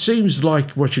it seems like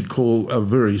what you'd call a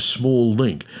very small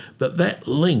link, but that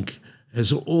link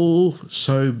has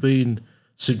also been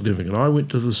significant. I went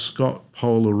to the Scott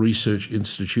Polar Research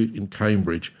Institute in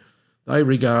Cambridge. They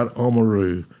regard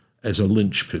Oamaru as a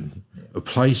linchpin, a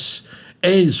place,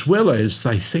 as well as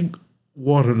they think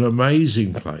what an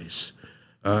amazing place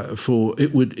for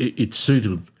it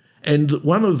suited. And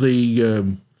one of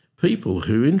the people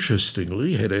who,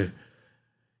 interestingly,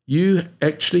 you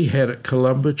actually had at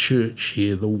Columba Church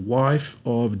here the wife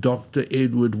of Dr.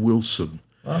 Edward Wilson,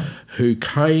 who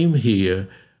came here.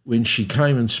 When she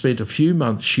came and spent a few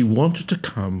months, she wanted to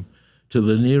come to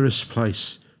the nearest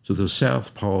place to the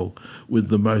South Pole with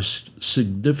the most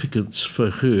significance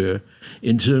for her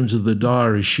in terms of the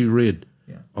diary she read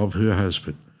of her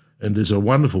husband. And there's a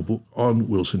wonderful book on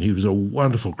Wilson. He was a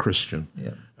wonderful Christian,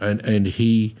 and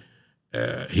he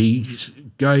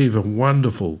gave a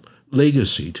wonderful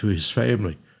legacy to his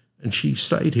family. And she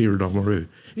stayed here in Oamaru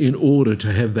in order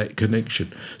to have that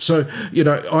connection. So,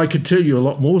 I could tell you a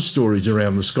lot more stories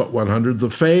around the Scott 100.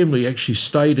 The family actually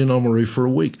stayed in Oamaru for a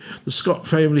week. The Scott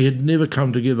family had never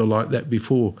come together like that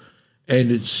before,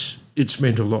 and it's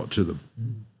meant a lot to them.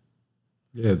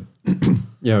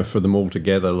 Yeah, for them all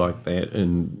together like that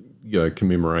and,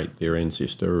 commemorate their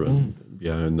ancestor and,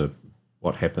 and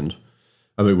what happened.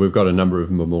 I mean, we've got a number of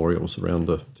memorials around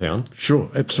the town. Sure,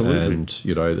 absolutely. And,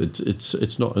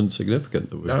 it's not insignificant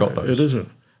that we've got those. It isn't.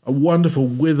 A wonderful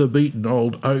weather-beaten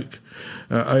old oak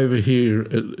over here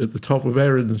at the top of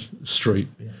Aaron Street,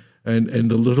 and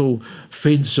a little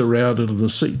fence around it and the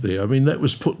seat there. I mean, that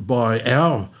was put by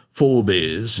our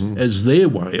forebears as their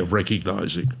way of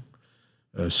recognising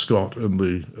Scott and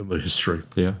the history.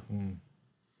 Yeah.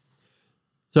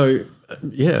 So,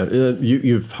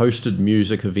 you've hosted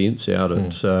music events out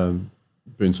at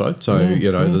Burnside. So,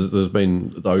 there's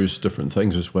been those different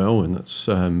things as well. And it's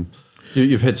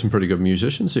you've had some pretty good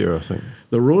musicians there, I think.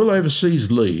 The Royal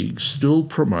Overseas League still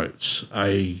promotes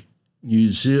a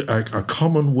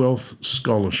Commonwealth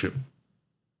scholarship,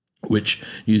 which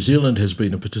New Zealand has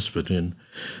been a participant in.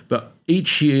 But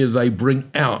each year they bring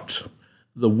out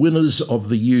the winners of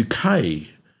the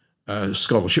UK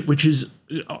scholarship, which is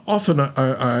often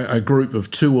a group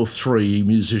of 2 or 3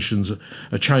 musicians,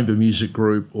 a chamber music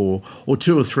group, or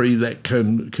 2 or 3 that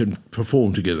can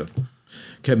perform together.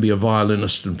 Can be a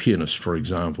violinist and pianist, for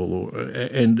example,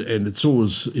 and it's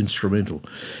always instrumental.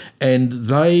 And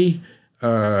they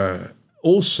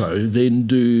also then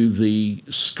do the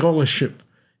scholarship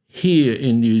here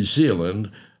in New Zealand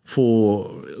for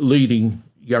leading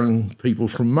young people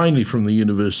mainly from the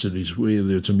universities where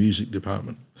there's a music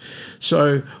department.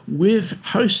 So we've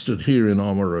hosted here in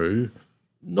Oamaru,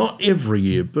 not every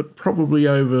year, but probably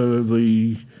over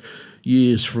the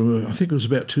years from, I think it was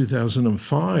about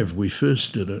 2005 we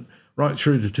first did it, right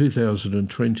through to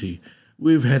 2020.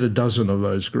 We've had a dozen of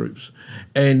those groups.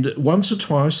 And once or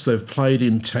twice they've played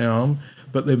in town,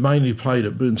 but they've mainly played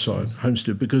at Burnside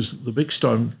Homestead because the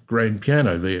Bigstone grand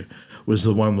piano there was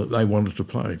the one that they wanted to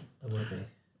play.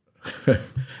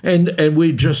 And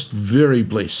we're just very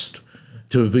blessed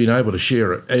to have been able to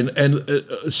share it.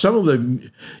 And some of them,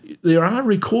 there are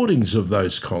recordings of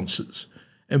those concerts,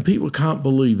 and people can't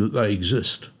believe that they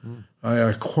exist. They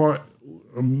are quite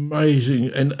amazing.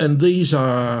 And these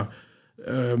are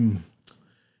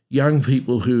young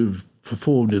people who've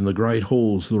performed in the great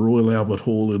halls, the Royal Albert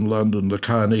Hall in London, the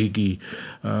Carnegie,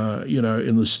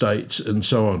 in the States, and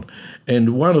so on.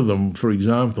 And one of them, for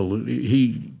example,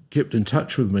 he kept in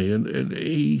touch with me, and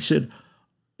he said,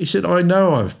 I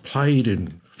know I've played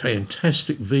in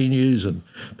fantastic venues and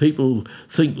people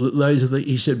think that those are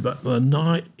he said, but the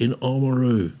night in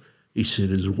Oamaru, he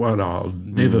said, is one I'll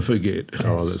never forget.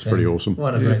 Oh, that's pretty awesome.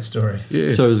 What a great story.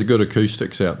 Yeah. So there's good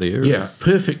acoustics out there. Yeah,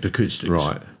 perfect acoustics.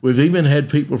 Right. We've even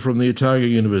had people from the Otago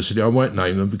University, I won't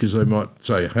name them because they might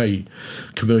say, hey,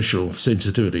 commercial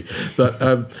sensitivity,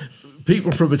 but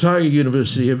people from Otago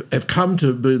University have come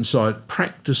to Burnside,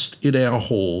 practiced in our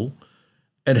hall,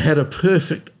 and had a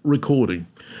perfect recording.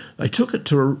 They took it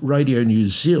to Radio New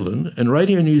Zealand, and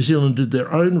Radio New Zealand did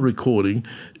their own recording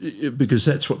because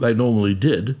that's what they normally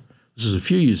did. This is a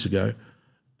few years ago.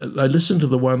 they listened to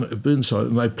the one at Burnside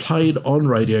and they played on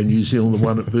Radio New Zealand the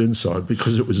one at Burnside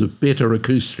because it was a better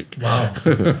acoustic. Wow.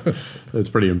 That's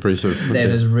pretty impressive. That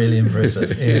is really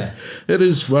impressive, yeah. It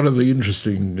is one of the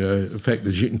interesting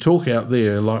factors. You can talk out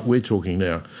there like we're talking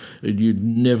now, and you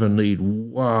never need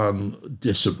 1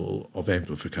 decibel of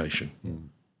amplification.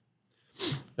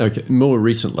 Okay, more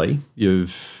recently,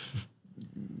 you've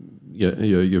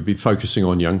been focusing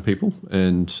on young people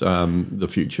and the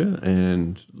future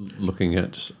and looking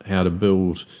at how to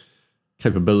build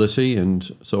capability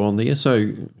and so on there. So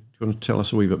do you want to tell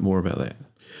us a wee bit more about that?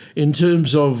 In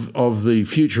terms of the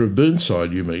future of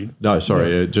Burnside, you mean? No,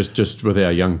 sorry, just with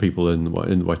our young people in the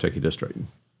Waitaki district.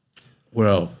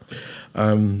 Well,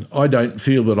 I don't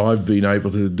feel that I've been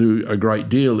able to do a great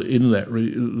deal in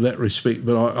that respect,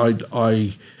 but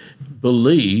I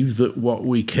believe that what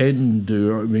we can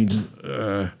do, I mean,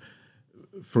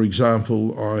 for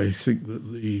example, I think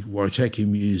that the Waitaki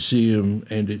Museum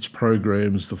and its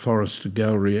programs, the Forrester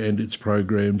Gallery and its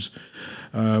programs,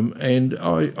 and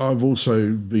I've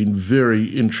also been very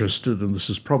interested, and this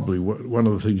is probably one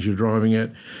of the things you're driving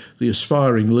at, the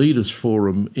Aspiring Leaders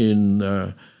Forum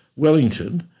in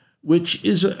Wellington, which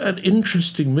is an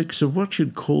interesting mix of what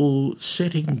you'd call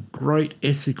setting great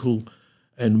ethical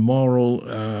and moral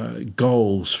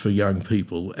goals for young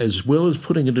people, as well as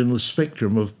putting it in the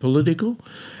spectrum of political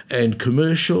and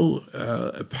commercial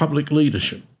public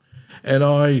leadership. And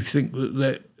I think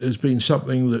that has been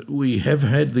something that we have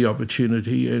had the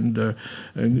opportunity, and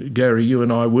Gary, you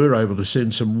and I were able to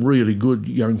send some really good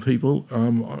young people.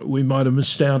 We might have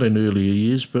missed out in earlier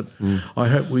years, but I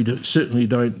hope we certainly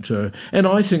don't. And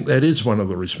I think that is one of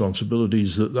the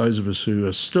responsibilities that those of us who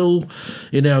are still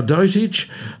in our dotage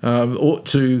ought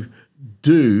to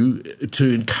do,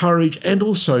 to encourage and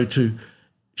also to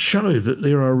show that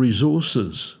there are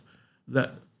resources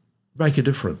that make a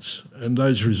difference, and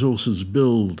those resources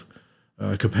build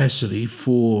capacity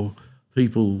for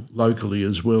people locally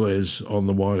as well as on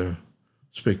the wider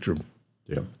spectrum.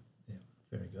 Yeah,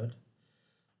 very good.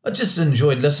 I just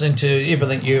enjoyed listening to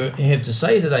everything you have to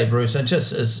say today, Bruce. It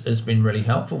just has been really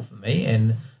helpful for me,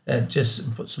 and it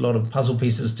just puts a lot of puzzle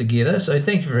pieces together. So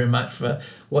thank you very much for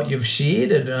what you've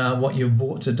shared and what you've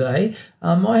brought today.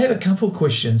 I have a couple of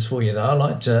questions for you, though. I'd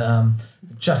like to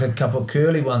chuck a couple of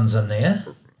curly ones in there.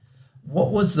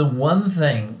 What was the one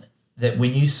thing that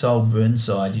when you sold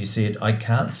Burnside, you said, I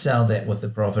can't sell that with the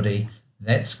property,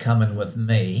 that's coming with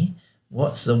me?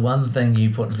 What's the one thing you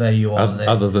put value on there?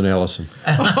 Other than Alison.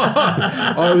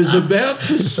 I was about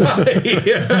to say.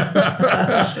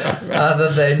 Other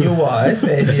than your wife.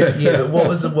 And but what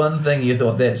was the one thing you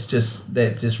thought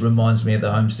that just reminds me of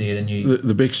the homestead? And you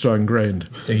The Beckstein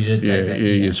Grand. So you did take that?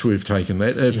 Yes, we've taken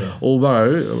that.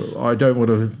 Although I don't want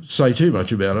to say too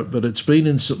much about it, but it's been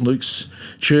in St Luke's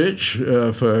Church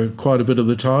for quite a bit of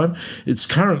the time. It's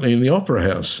currently in the Opera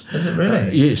House. Is it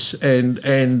really? Yes, and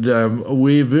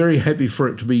we're very happy for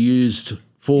it to be used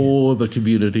for the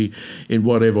community in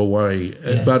whatever way.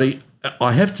 Yeah. But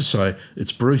I have to say,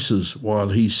 it's Bruce's while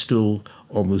he's still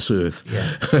on this earth.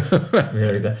 Yeah,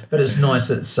 very good. But it's nice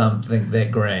that something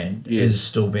that grand is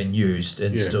still being used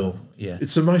and still,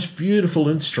 It's the most beautiful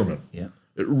instrument. Yeah.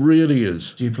 It really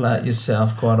is. Do you play it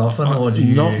yourself quite often, or do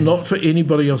you? Not for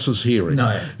anybody else's hearing.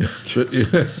 No. But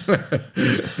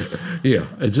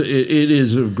it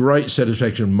is a great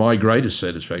satisfaction. My greatest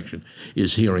satisfaction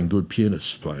is hearing good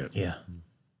pianists play it. Yeah.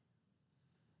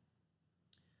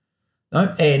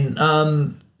 No, and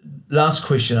last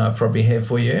question I probably have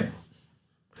for you.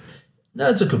 No,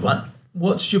 it's a good one.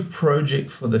 What's your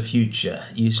project for the future?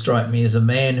 You strike me as a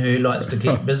man who likes to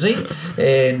keep busy.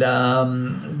 And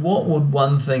what would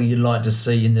one thing you'd like to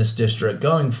see in this district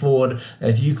going forward?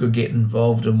 If you could get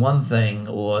involved in one thing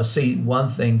or see one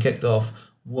thing kicked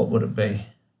off, what would it be?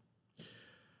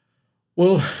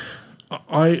 Well,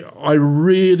 I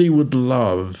really would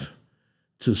love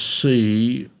to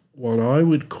see what I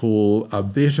would call a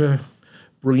better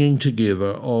bringing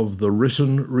together of the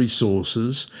written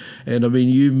resources. And I mean,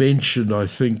 you mentioned, I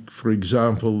think, for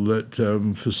example, that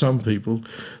for some people,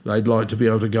 they'd like to be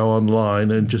able to go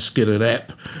online and just get an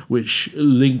app which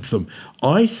linked them.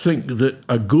 I think that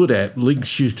a good app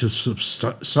links you to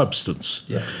substance.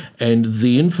 Yeah. And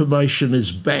the information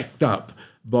is backed up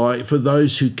by, for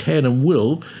those who can and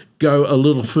will, go a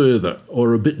little further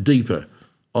or a bit deeper.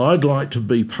 I'd like to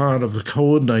be part of the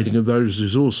coordinating of those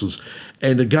resources.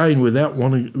 And again, without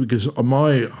wanting, because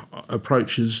my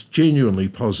approach is genuinely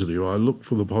positive. I look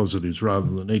for the positives rather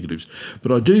than the negatives.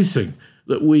 But I do think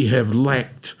that we have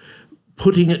lacked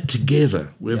putting it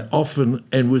together. We've often,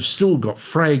 and we've still got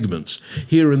fragments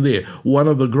here and there. One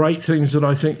of the great things that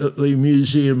I think that the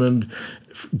museum and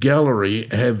gallery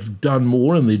have done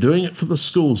more, and they're doing it for the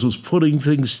schools, is putting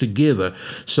things together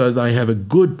so they have a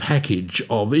good package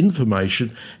of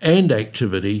information and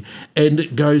activity, and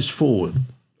it goes forward.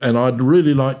 And I'd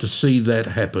really like to see that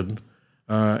happen,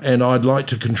 and I'd like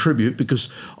to contribute, because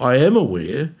I am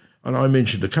aware, and I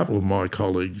mentioned a couple of my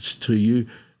colleagues to you,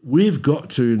 we've got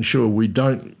to ensure we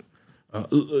don't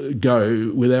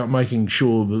go without making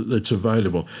sure that it's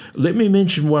available. Let me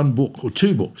mention one book, or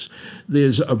two books.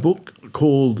 There's a book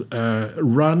called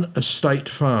Run a State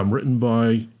Farm, written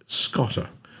by Scott.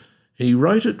 He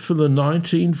wrote it for the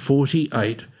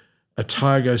 1948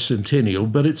 Otago Centennial,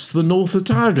 but it's the North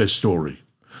Otago story.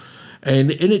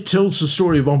 And it tells the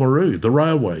story of Oamaru, the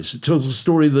railways. It tells the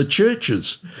story of the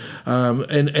churches,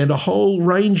 and a whole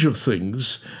range of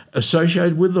things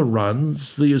associated with the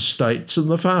runs, the estates, and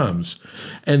the farms.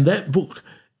 And that book,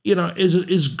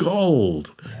 is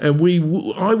gold. And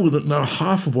I wouldn't know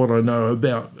half of what I know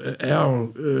about our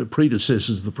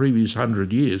predecessors the previous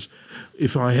 100 years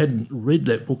if I hadn't read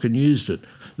that book and used it.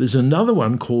 There's another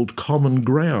one called Common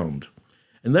Ground,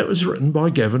 and that was written by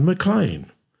Gavin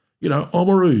McLean.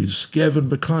 Oamaru's Gavin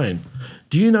McLean.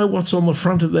 Do you know what's on the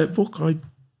front of that book? I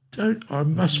don't. I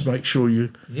must make sure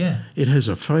you. Yeah. It has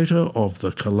a photo of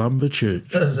the Columba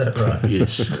Church. Is that right?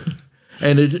 Yes.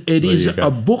 And it is a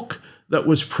book that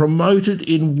was promoted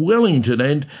in Wellington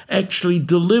and actually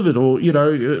delivered, or,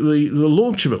 the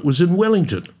launch of it was in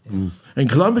Wellington. Mm. And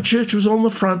Columba Church was on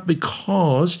the front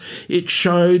because it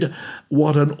showed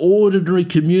what an ordinary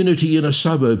community in a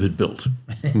suburb had built.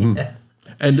 Mm.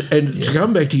 And to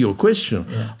come back to your question,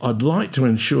 I'd like to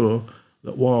ensure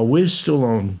that while we're still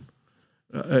on,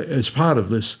 as part of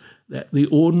this, that the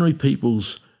ordinary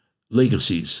people's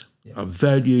legacies are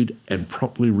valued and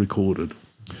properly recorded.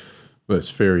 Well,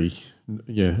 it's very,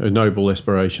 a noble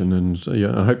aspiration, and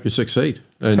I hope you succeed.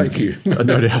 And thank you.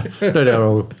 No doubt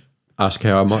I'll ask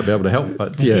how I might be able to help,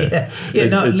 but let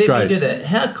great. me do that.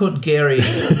 How could Gary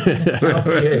help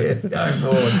you going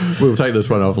forward? We'll take this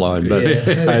one offline, but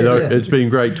hey, look, it's been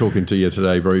great talking to you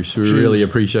today, Bruce. We really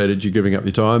appreciated you giving up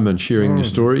your time and sharing your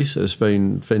stories. It's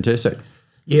been fantastic.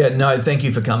 Yeah, no, thank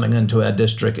you for coming into our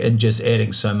district and just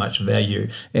adding so much value.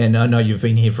 And I know you've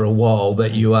been here for a while,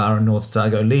 but you are a North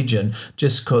Otago legend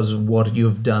just because what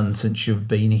you've done since you've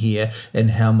been here and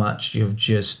how much you've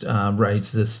just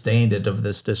raised the standard of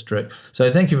this district. So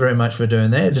thank you very much for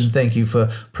doing that, and thank you for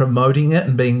promoting it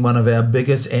and being one of our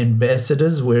biggest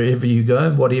ambassadors wherever you go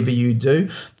and whatever you do.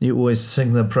 You always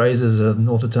sing the praises of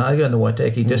North Otago and the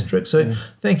Waitaki district. So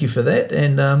thank you for that,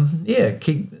 and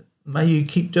may you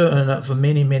keep doing it for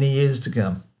many, many years to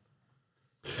come.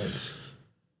 Thanks.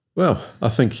 Well, I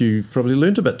think you probably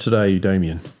learned a bit today,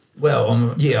 Damien.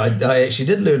 Well, I actually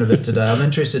did learn a bit today. I'm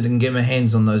interested in getting my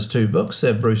hands on those two books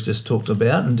that Bruce just talked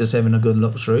about and just having a good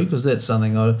look through, because that's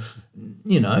something I'm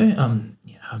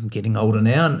getting older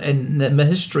now, and the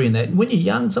history and that. When you're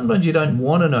young, sometimes you don't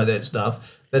want to know that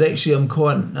stuff. But actually,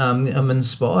 I'm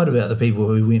inspired about the people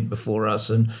who went before us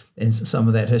and some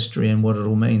of that history and what it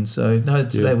all means. So, no,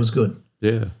 today was good.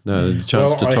 Yeah, no, the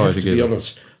chance to tie I have together. To be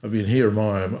honest, I've been here.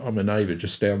 I'm a neighbour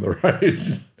just down the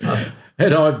road.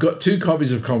 And I've got 2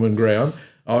 copies of Common Ground.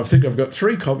 I think I've got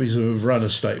 3 copies of Run a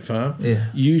State Farm. Yeah.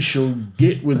 You shall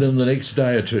get within the next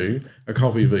day or two a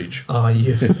copy of each. Oh,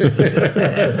 yeah.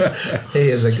 He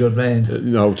is a good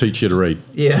man. I'll teach you to read.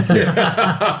 Yeah.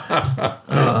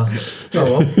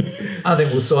 Well, I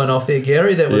think we'll sign off there,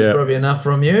 Gary. That was probably enough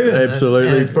from you. Absolutely.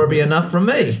 And it's probably enough from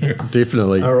me.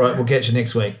 Definitely. All right, we'll catch you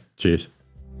next week. Cheers.